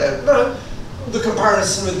 because I don't know, the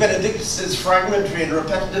comparison with Benedictus's fragmentary and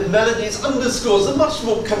repetitive melodies underscores the much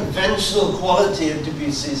more conventional quality of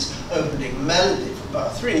Debussy's opening melody from bar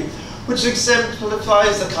 3, which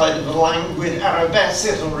exemplifies the kind of languid arabesque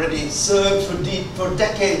it already served for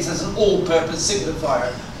decades as an all-purpose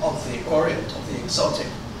signifier of the Orient, of the exotic.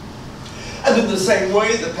 And in the same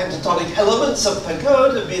way, the pentatonic elements of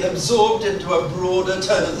Pagode have been absorbed into a broader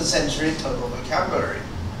turn-of-the-century tonal vocabulary.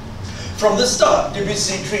 From the start,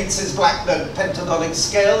 Debussy treats his black note pentatonic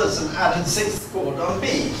scale as an added sixth chord on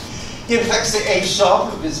B. He inflects the A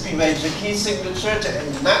sharp of his B major key signature to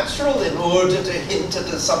end natural in order to hint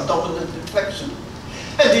at a subdominant inflection.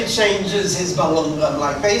 And he changes his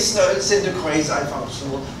ballon-like bass notes into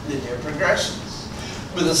quasi-functional linear progressions.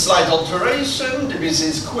 With a slight alteration,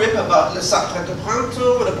 Debussy's quip about Le Sacre de Printemps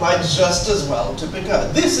would apply just as well to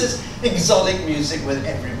Pagode. This is exotic music with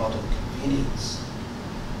every modern convenience.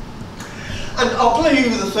 And I'll play you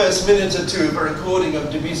the first minute or two of a recording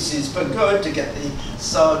of Debussy's Pagode to get the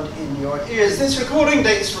sound in your ears. This recording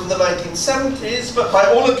dates from the 1970s, but by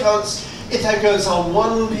all accounts, it echoes on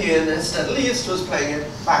one pianist at least was playing it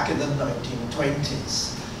back in the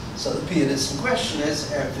 1920s. So the pianist in question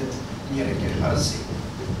is Erwin Nyíregyházy.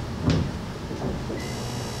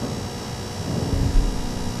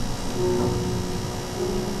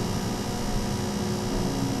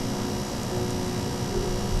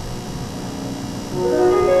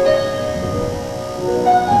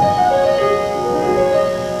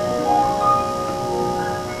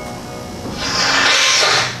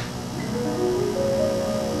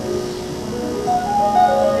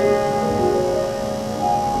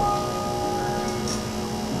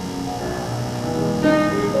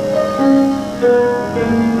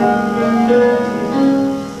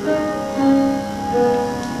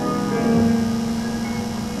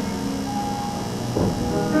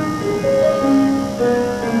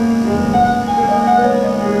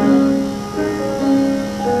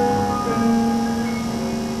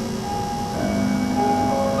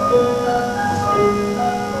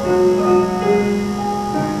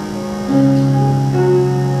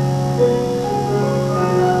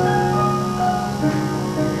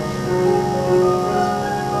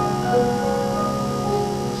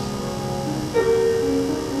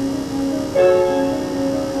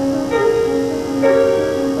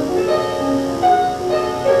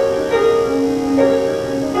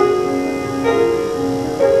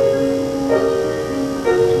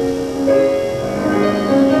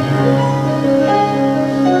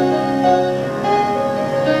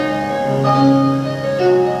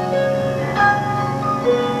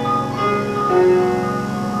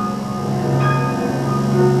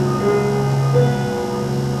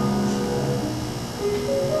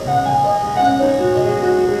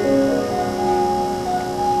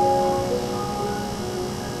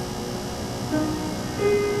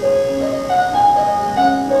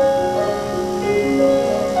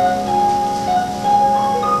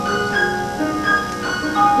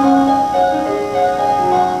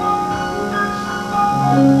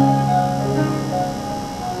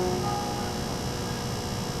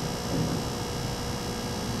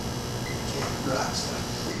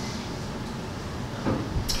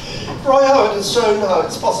 Has shown how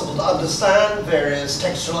it's possible to understand various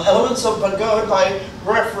textual elements of Pagode by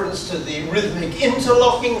reference to the rhythmic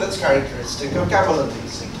interlocking that's characteristic of Gamelan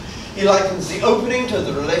music. He likens the opening to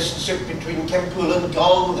the relationship between Kempul and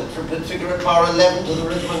Gong, the triplet figure at bar 11 to the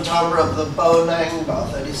rhythm and timbre of the Bonang, bar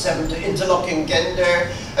 37 to interlocking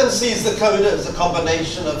Gender, and sees the coda as a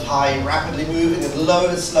combination of high, rapidly moving and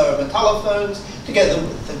lower, slower metallophones together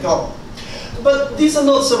with the Gong. But these are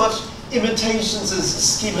not so much imitations as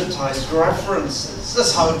schematized references.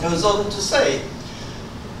 That's how it goes on to say.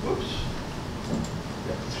 Oops.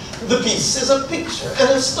 The piece is a picture and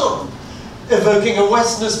a stomp, evoking a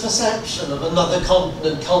Westerner's perception of another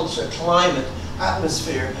continent, culture, climate,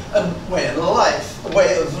 atmosphere, and way of life.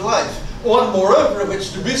 One, moreover, of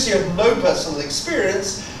which Debussy had no personal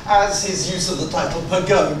experience, as his use of the title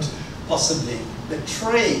pagode possibly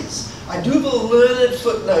betrays. I do have a learned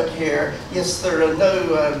footnote here. Yes, there are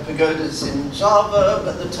no pagodas in Java,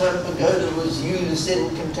 but the term pagoda was used in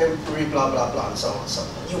contemporary blah, blah, blah, and so on and so on.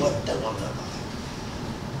 You don't want to know about that.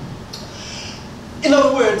 In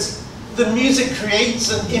other words, the music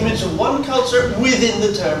creates an image of one culture within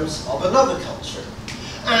the terms of another culture,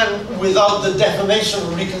 and without the defamation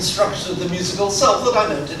or reconstruction of the musical self that I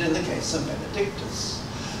noted in the case of Benedictus.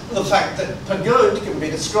 The fact that pagode can be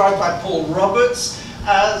described by Paul Roberts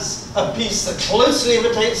as a piece that closely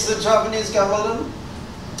imitates the Javanese gamelan,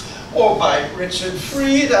 or by Richard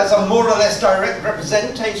Fried as a more or less direct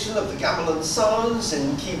representation of the gamelan sounds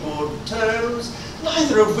in keyboard terms,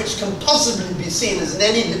 neither of which can possibly be seen as in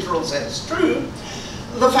any literal sense true.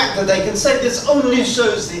 The fact that they can say this only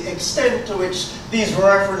shows the extent to which these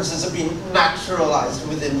references have been naturalized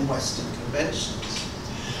within Western conventions.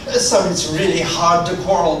 So it's really hard to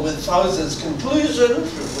quarrel with Fauser's conclusion,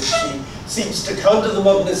 through which he seeks to counter the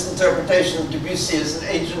modernist interpretation of Debussy as an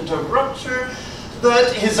agent of rupture,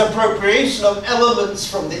 that his appropriation of elements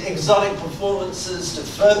from the exotic performances to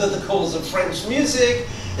further the cause of French music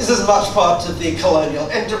is as much part of the colonial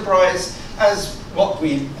enterprise as what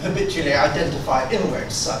we habitually identify in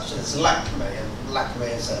works such as Lakme, and Lakme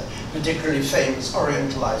is a particularly famous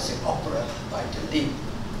orientalizing opera by Delibes.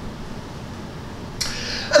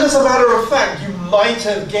 And as a matter of fact, you might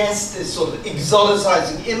have guessed this sort of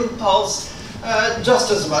exoticizing impulse just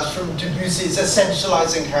as much from Debussy's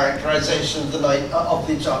essentializing characterization of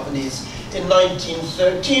the Javanese in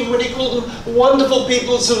 1913, when he called them wonderful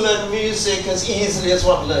peoples who learn music as easily as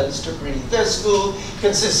one learns to breathe. Their school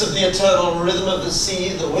consists of the eternal rhythm of the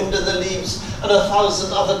sea, the wind and the leaves, and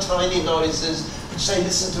 1,000 other tiny noises which they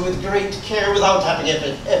listen to with great care without having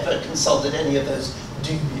ever consulted any of those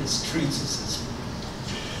dubious treatises.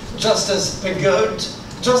 Just as in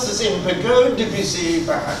Pagode, Debussy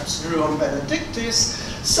perhaps drew on Benedictus,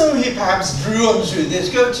 so he perhaps drew on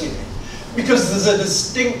Judith Gautier, because there's a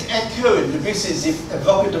distinct echo in Debussy's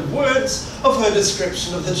evocative words of her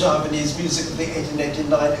description of the Javanese music of the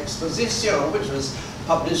 1889 Exposition, which was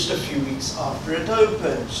published a few weeks after it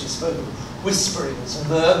opened. She spoke of whisperings,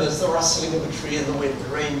 murmurs, the rustling of a tree in the wind,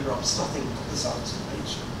 raindrops, nothing but the sounds of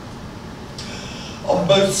nature. On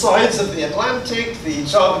both sides of the Atlantic, the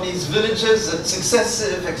Javanese villages at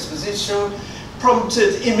successive exposition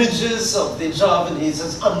prompted images of the Javanese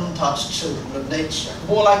as untouched children of nature,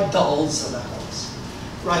 more like dolls than adults.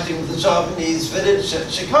 Writing of the Javanese village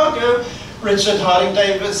at Chicago, Richard Harding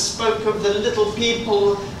Davis spoke of the little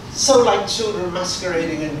people so like children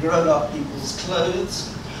masquerading in grown-up people's clothes,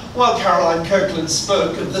 while Caroline Kirkland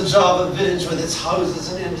spoke of the Java village with its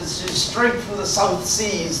houses and industries straight from the South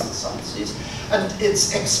Seas, and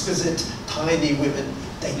its exquisite tiny women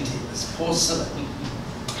dainty as porcelain.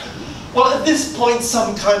 Well, at this point,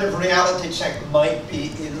 some kind of reality check might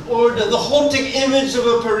be in order. The haunting image of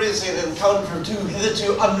a Parisian encounter of two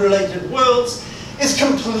hitherto unrelated worlds is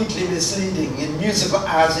completely misleading in musical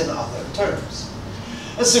as in other terms.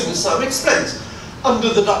 As soon as Sam explains, under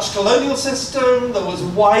the Dutch colonial system, there was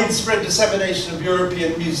widespread dissemination of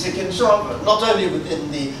European music in Java, not only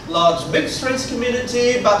within the large mixed-race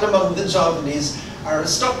community, but among the Javanese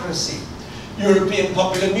aristocracy. European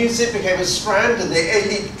popular music became a strand in the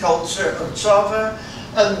elite culture of Java,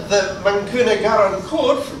 and the Mangkunagaran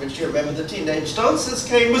court, from which you remember the teenage dancers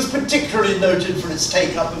came, was particularly noted for its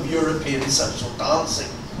take-up of European social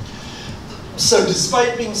dancing. So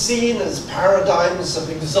despite being seen as paradigms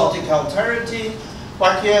of exotic alterity,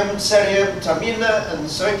 Colloquium, Seriem, Tamina, and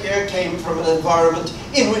Soekia came from an environment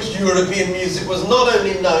in which European music was not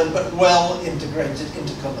only known, but well integrated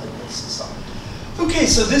into colonial society. Okay,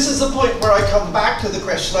 so this is the point where I come back to the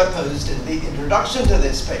question I posed in the introduction to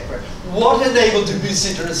this paper. What enabled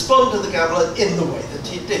Debussy to respond to the gamelan in the way that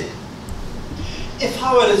he did? If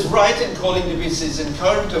Howard is right in calling Debussy's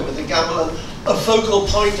encounter with the gamelan a focal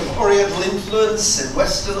point of Oriental influence in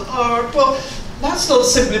Western art, well, that's not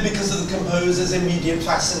simply because of the composer's immediate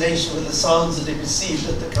fascination with the sounds that he received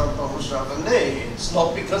at the Canton Javanais. It's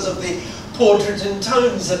not because of the portrait in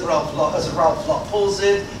tones that Ralph Lott, as Ralph Lott calls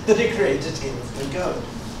it, that he created in Pagode.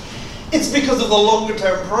 It's because of the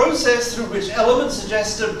longer-term process through which elements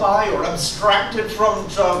suggested by or abstracted from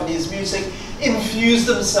Javanese music infused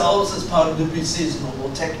themselves as part of Debussy's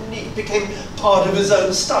normal technique, became part of his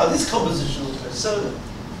own style, his compositional persona.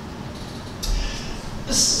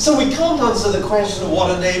 So we can't answer the question of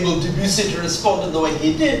what enabled Debussy to respond in the way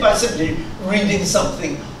he did by simply reading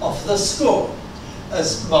something off the score.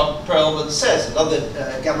 As Mark Perelman says, another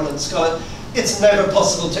Gamelan scholar, it's never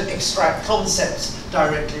possible to extract concepts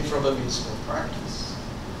directly from a musical practice.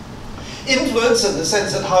 Influence, in the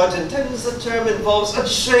sense that Howard intends the term, involves a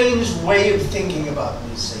changed way of thinking about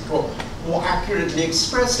music, or more accurately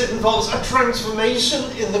expressed, it involves a transformation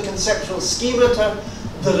in the conceptual schemata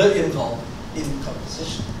that are involved in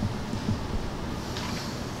composition.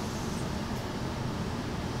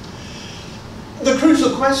 The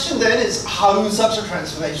crucial question then is how such a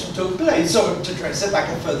transformation took place. So to trace it back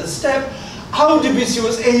a further step, how Debussy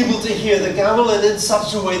was able to hear the Gamelan in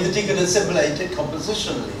such a way that he could assimilate it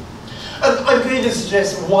compositionally. And I'm going to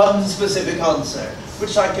suggest one specific answer,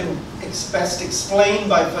 which I can best explain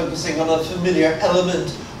by focusing on a familiar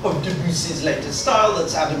element of Debussy's later style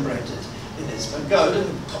that's adumbrated in his Pagode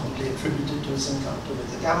and commonly attributed to his encounter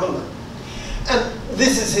with the Gamelan. And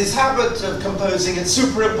this is his habit of composing in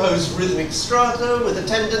superimposed rhythmic strata with a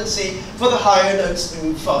tendency for the higher notes to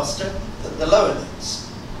move faster than the lower notes.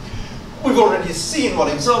 We've already seen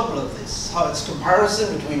one example of this, how its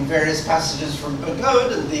comparison between various passages from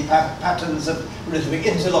Pagode and the patterns of rhythmic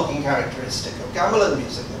interlocking characteristic of Gamelan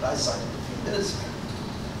music that I cited a few minutes ago.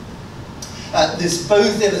 This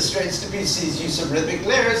both illustrates Debussy's use of rhythmic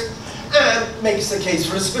layers and makes the case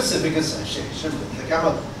for a specific association with the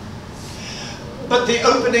Gamelan. But the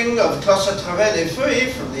opening of Cloche à travers les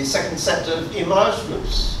feuilles from the second set of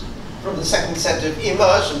Images,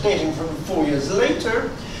 and dating from 4 years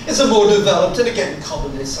later, is a more developed and again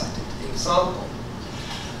commonly cited example.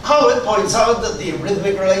 Howard points out that the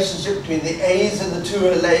rhythmic relationship between the A's and the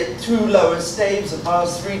two lower staves of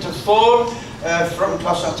bars 3 to 4 from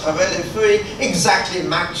Cloche à travers les feuilles exactly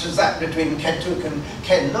matches that between Ketuk and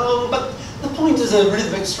Kenang, but the point is a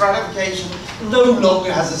rhythmic stratification no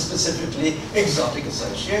longer has a specifically exotic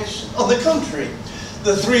association. On the contrary,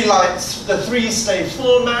 the three-stave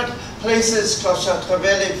format places Cloche à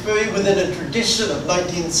travers les feuilles within a tradition of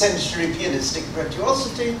 19th century pianistic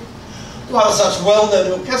virtuosity, while such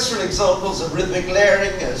well-known orchestral examples of rhythmic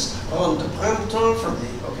layering as Ronde de Printemps from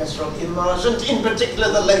the orchestral Image, and in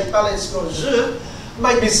particular the late Ballet Scourgeux,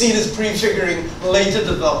 might be seen as prefiguring later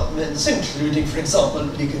developments, including, for example,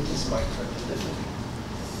 Ligoti's micropolyphony.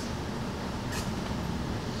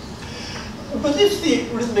 But if the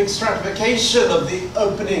rhythmic stratification of the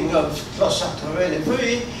opening of Cloche à travers les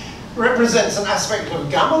feuilles represents an aspect of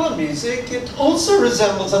Gamelan music, it also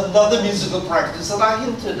resembles another musical practice that I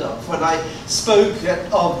hinted of when I spoke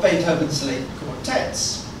of Beethoven's late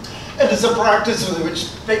quartets. And it's a practice with which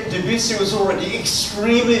Debussy was already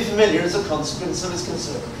extremely familiar as a consequence of his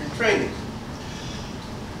conservatory training.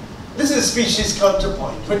 This is species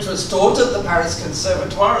counterpoint, which was taught at the Paris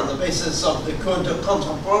Conservatoire on the basis of the Cours de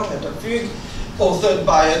Contemporain et de Fugue, authored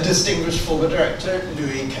by a distinguished former director,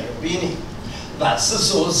 Louis Cherubini. That's the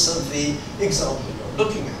source of the example you're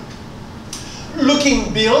looking at.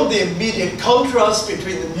 Looking beyond the immediate contrast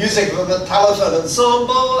between the music of a metallophone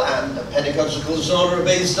ensemble and a pedagogical genre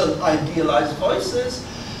based on idealized voices,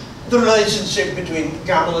 the relationship between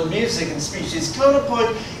Gamelan music and species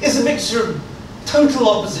counterpoint is a mixture of total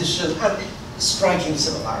opposition and striking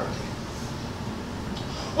similarity.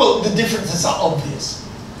 Well, the differences are obvious.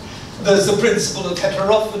 There's the principle of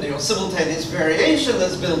heterophony, or simultaneous variation,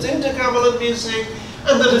 that's built into Gamelan music,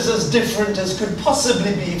 and that is as different as could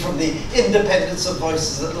possibly be from the independence of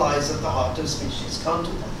voices that lies at the heart of species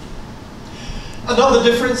counterpoint. Another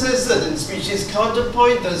difference is that in species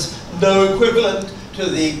counterpoint, there's no equivalent to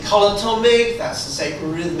the colotomic, that's to say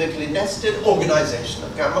rhythmically nested, organization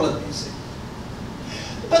of Gamelan music.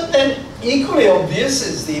 But then equally obvious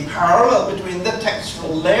is the parallel between the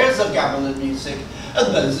textual layers of Gamelan music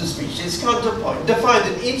and those of species counterpoint, defined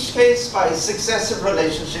in each case by successive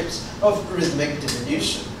relationships of rhythmic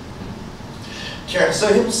diminution. Cherso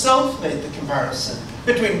himself made the comparison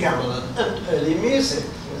between Gamelan and early music.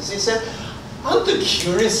 As he said, aren't there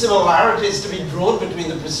curious similarities to be drawn between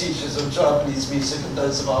the procedures of Japanese music and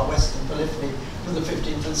those of our Western polyphony from the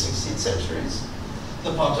 15th and 16th centuries?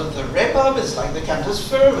 The part of the rebab is like the cantus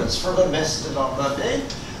firmus from a messe de l'Armée,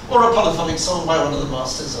 or a polyphonic song by one of the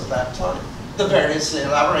masters of that time. The variously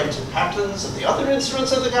elaborated patterns of the other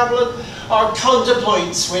instruments of the Gamelan are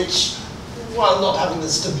counterpoints which, while not having the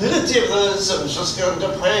stability of those of Josquin de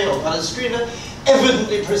Pré or Palestrina,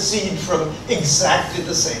 evidently proceed from exactly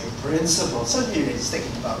the same principle. So here he's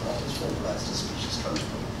thinking about what is formalized as species counterpoint.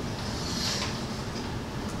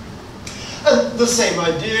 And the same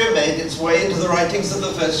idea made its way into the writings of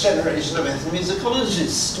the first generation of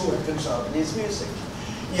ethnomusicologists to work in Japanese music.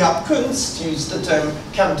 Jaap Kunst used the term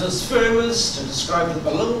cantus firmus to describe the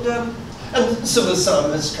balunga, and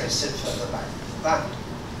Sumasama has traced it further back than that.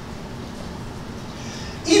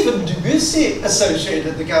 Even Debussy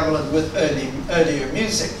associated the gamelan with earlier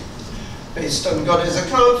music. Based on Godet's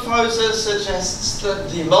account, Fauser suggests that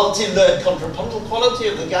the multi-layered contrapuntal quality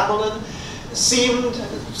of the gamelan seemed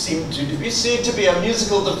to Debussy to be a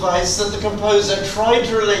musical device that the composer tried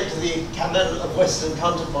to relate to the canon of Western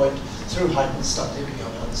counterpoint through heightened study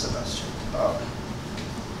beyond Sebastian Bach.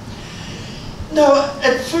 Now,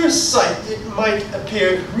 at first sight, it might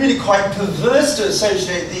appear really quite perverse to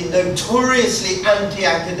associate the notoriously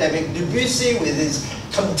anti-academic Debussy with his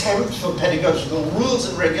contempt for pedagogical rules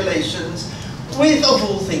and regulations with, of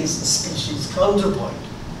all things, the species counterpoint.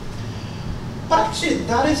 But actually,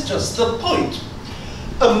 that is just the point.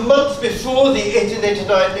 A month before the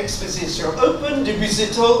 1889 Exposition opened, Debussy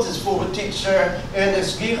told his former teacher,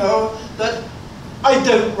 Ernest Guiraud, that I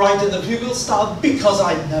don't write in the fugal style because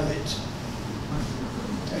I know it.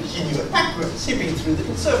 He knew it backwards. He'd been through the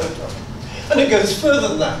conservatory. And it goes further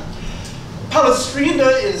than that.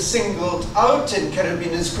 Palestrina is singled out in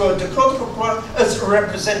Cherubina's Cours de Contrepoint as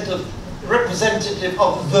representative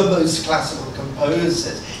of the most classical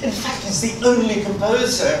composers. In fact, he's the only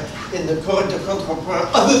composer in the Cours de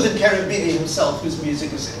Contrepoint other than Cherubini himself whose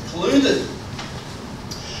music is included.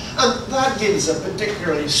 And that gives a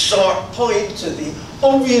particularly sharp point to the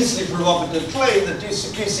obviously provocative claim that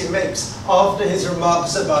Debussy makes after his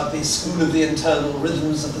remarks about the school of the internal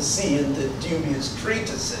rhythms of the sea and the dubious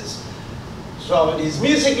treatises. Javanese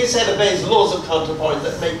music, he said, obeys laws of counterpoint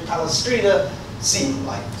that make Palestrina seem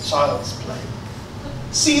like child's play.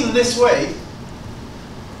 Seen this way,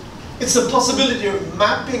 it's the possibility of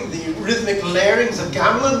mapping the rhythmic layerings of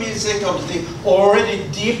gamelan music onto the already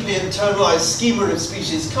deeply internalized schema of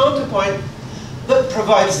species counterpoint that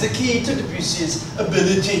provides the key to Debussy's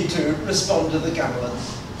ability to respond to the gamelan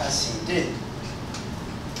as he did.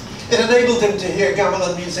 It enabled him to hear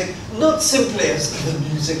gamelan music not simply as the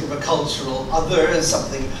music of a cultural other, as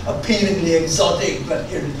something appealingly exotic but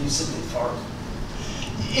irreducibly foreign.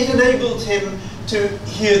 It enabled him to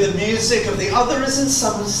hear the music of the other as in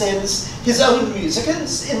some sense his own music, and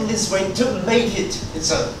in this way to make it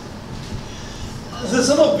its own. There's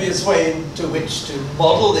an obvious way into which to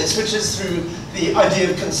model this, which is through the idea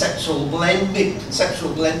of conceptual blending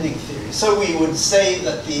theory. So we would say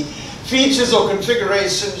that the features or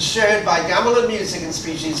configurations shared by gamelan music and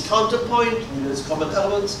species counterpoint, those common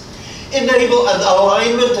elements, enable an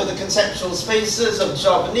alignment of the conceptual spaces of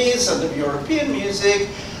Javanese and of European music,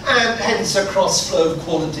 and hence a cross-flow of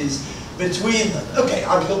qualities between them. Okay,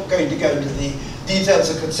 I'm not going to go into the details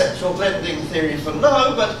of conceptual blending theory for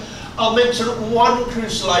now, but I'll mention one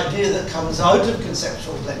crucial idea that comes out of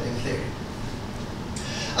conceptual blending theory.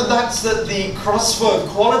 And that's that the cross-flow of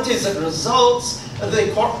qualities that results,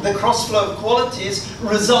 the cross-flow of qualities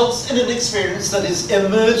results in an experience that is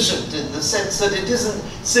emergent in the sense that it isn't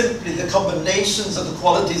simply the combinations of the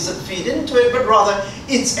qualities that feed into it, but rather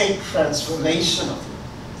it's a transformation of them.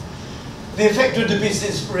 The effect of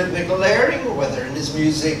Debussy's rhythmical layering, whether in his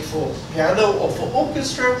music for piano or for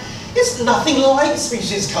orchestra, is nothing like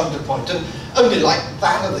species counterpoint, and only like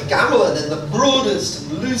that of the gamelan in the broadest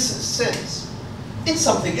and loosest sense. It's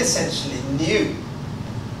something essentially new.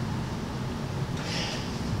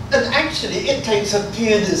 And actually, it takes a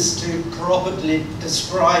pianist to properly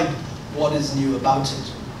describe what is new about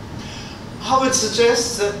it. Howard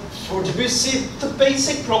suggests that for Debussy, the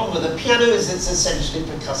basic problem with the piano is its essentially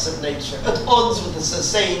percussive nature, at odds with the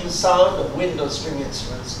sustained sound of wind or string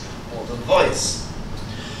instruments or the voice.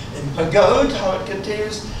 In Pagode, Howard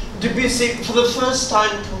continues, Debussy, for the first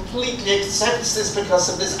time, completely accepts this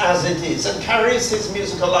percussiveness as it is and carries his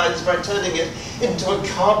musical lines by turning it into a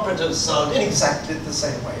carpet of sound in exactly the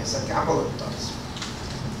same way as a gamelan does.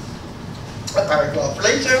 A paragraph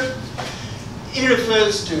later, he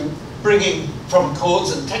refers to bringing from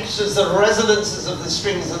chords and textures the resonances of the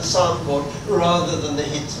strings and soundboard rather than the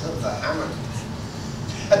hit of the hammer.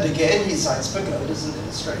 And again, he cites Pagode as an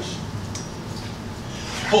illustration.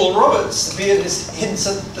 Paul Roberts, the pianist, hints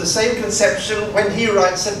at the same conception when he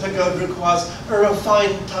writes that Pagode requires a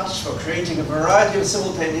refined touch for creating a variety of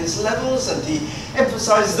simultaneous levels, and he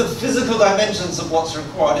emphasizes the physical dimensions of what's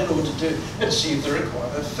required in order to achieve the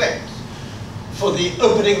required effect. For the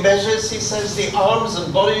opening measures, he says the arms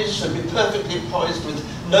and bodies should be perfectly poised with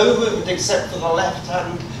no movement except for the left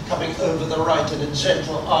hand coming over the right in a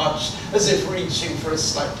gentle arch, as if reaching for a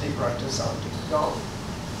slightly brighter sounding gong.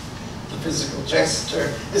 The physical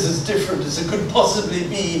gesture is as different as it could possibly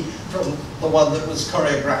be from the one that was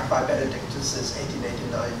choreographed by Benedictus's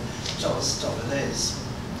 1889 Jazz Javanese.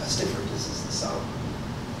 As different as is the sound.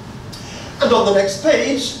 And on the next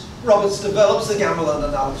page, Roberts develops the Gamelan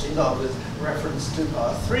analogy, now with reference to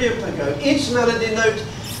bar 3 of Pagode. Each melody note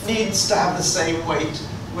needs to have the same weight,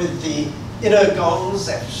 with the inner gongs,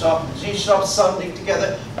 F sharp and G sharp, sounding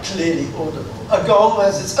together, clearly audible. A gong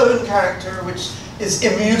has its own character, which is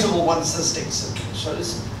immutable once the sticks have been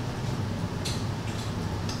chosen.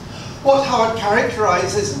 What Howard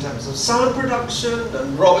characterizes in terms of sound production,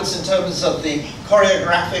 and Roberts in terms of the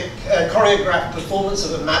choreographed performance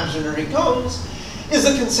of imaginary gongs, is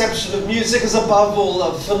a conception of music as above all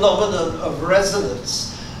a phenomenon of resonance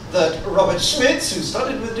that Robert Schmitz, who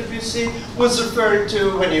studied with Debussy, was referring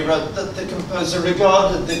to when he wrote that the composer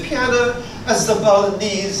regarded the piano as the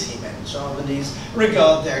Balinese, he meant Javanese,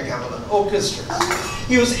 regard their Gamelan orchestras.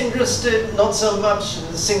 He was interested not so much in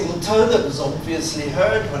the single tone that was obviously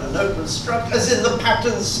heard when a note was struck, as in the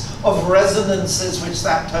patterns of resonances which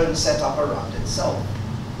that tone set up around itself.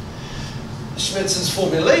 Schmitz's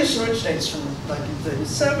formulation, which dates from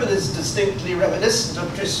 1937, is distinctly reminiscent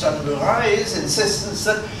of Tristan Murail's insistence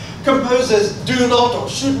that composers do not or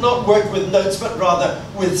should not work with notes, but rather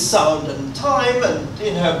with sound and time. And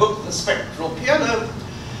in her book, The Spectral Piano,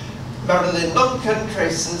 Marilyn Nuncan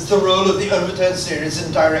traces the role of the overtone series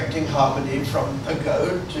in directing harmony from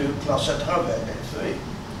Pagode to Cloche à travers les feuilles.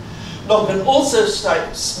 Nuncan also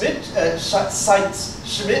cites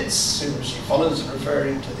Schmitz, whom she follows in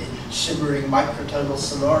referring to the shimmering microtonal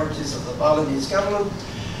sonorities of the Balinese Gamelan.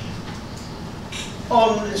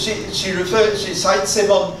 She cites him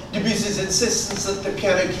on Debussy's insistence that the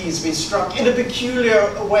piano keys be struck in a peculiar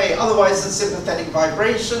way, otherwise the sympathetic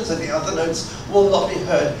vibrations of the other notes will not be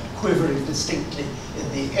heard quivering distinctly in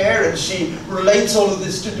the air, and she relates all of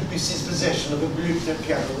this to Debussy's possession of a Blüthner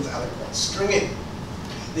piano with aliquot stringing,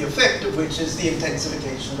 the effect of which is the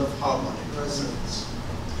intensification of harmonic resonance.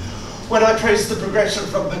 When I trace the progression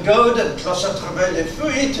from Pagode and Cloche à travers les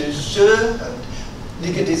feuilles to Jeu and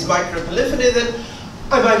Ligoti's micropolyphony, then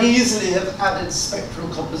I might easily have added spectral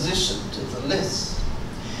composition to the list.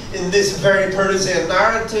 In this very Parisian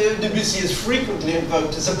narrative, Debussy is frequently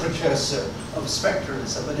invoked as a precursor of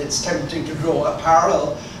spectralism, and it's tempting to draw a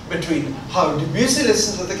parallel between how Debussy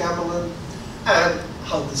listened to the Gamelan and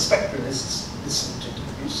how the spectralists listened to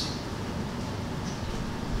Debussy.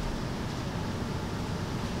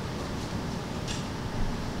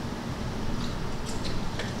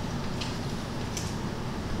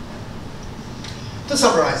 To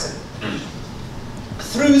summarize it,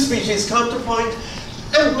 through species counterpoint,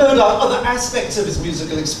 and no doubt other aspects of his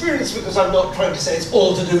musical experience, because I'm not trying to say it's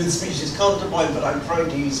all to do with species counterpoint, but I'm trying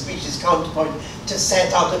to use species counterpoint to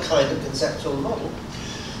set out a kind of conceptual model.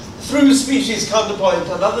 Through species counterpoint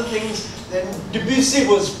and other things, then Debussy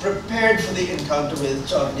was prepared for the encounter with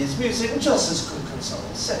Javanese music, just as Cook and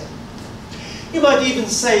Sorrell say. You might even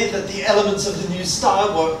say that the elements of the new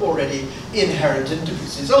style were already inherent in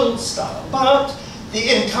Debussy's old style, but the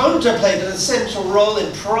encounter played an essential role in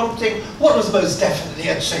prompting what was most definitely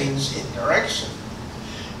a change in direction.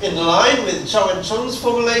 In line with Chow and Chung's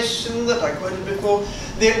formulation that I quoted before,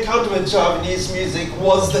 the encounter with Javanese music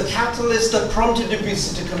was the catalyst that prompted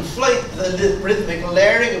Debussy to conflate the rhythmic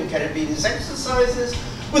layering of Cherubini's exercises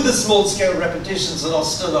with the small-scale repetitions and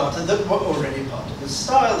ostinata that were already part of his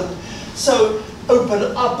style, and so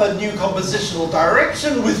open up a new compositional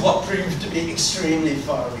direction with what proved to be extremely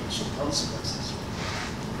far-reaching consequences.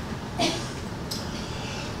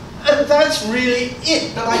 And that's really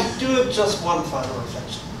it, but I do have just one final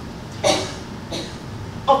reflection.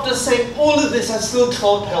 After saying all of this, I still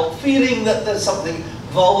can't help feeling that there's something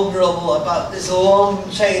vulnerable about this long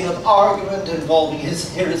chain of argument involving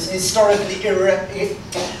historically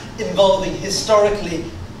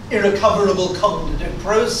irrecoverable cognitive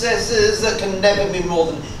processes that can never be more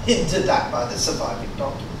than hinted at by the surviving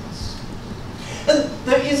documents. And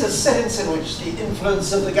there is a sense in which the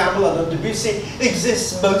influence of the Gamelan on Debussy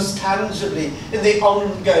exists most tangibly in the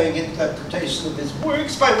ongoing interpretation of his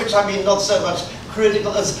works, by which I mean not so much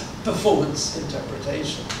critical as performance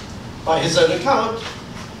interpretation. By his own account,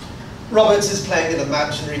 Roberts is playing an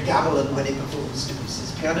imaginary Gamelan when he performs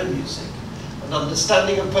Debussy's piano music. An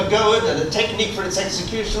understanding of Pagode and a technique for its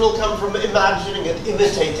execution will come from imagining and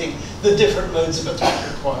imitating the different modes of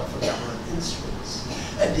attack required for Gamelan instruments.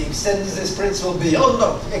 And he extends this principle beyond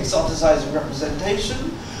exoticizing representation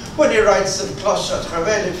when he writes of Cloche à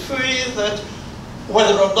travers les feuilles that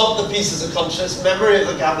whether or not the piece is a conscious memory of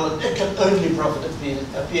the gamelan, it can only profit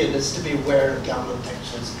a pianist to be aware of gamelan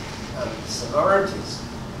textures and sonorities.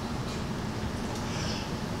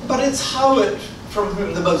 But it's Howard from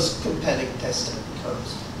whom the most compelling testament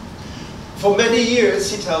comes. For many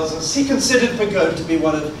years, he tells us, he considered Pagode to be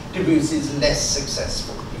one of Debussy's less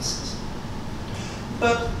successful pieces.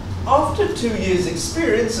 But after 2 years'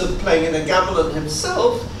 experience of playing in a gamelan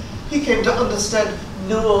himself, he came to understand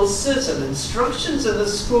certain instructions in the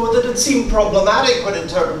score that had seemed problematic when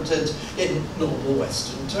interpreted in normal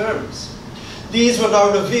Western terms. These were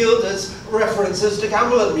now revealed as references to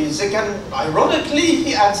gamelan music, and ironically,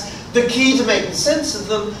 he adds, the key to making sense of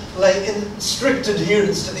them lay in strict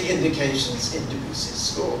adherence to the indications in Debussy's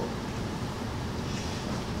score.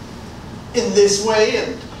 In this way,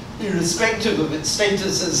 and irrespective of its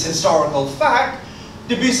status as historical fact,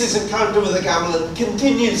 Debussy's encounter with the gamelan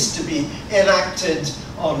continues to be enacted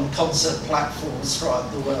on concert platforms throughout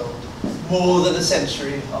the world, more than a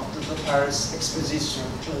century after the Paris Exposition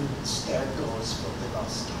closed their doors for the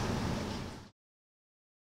last time.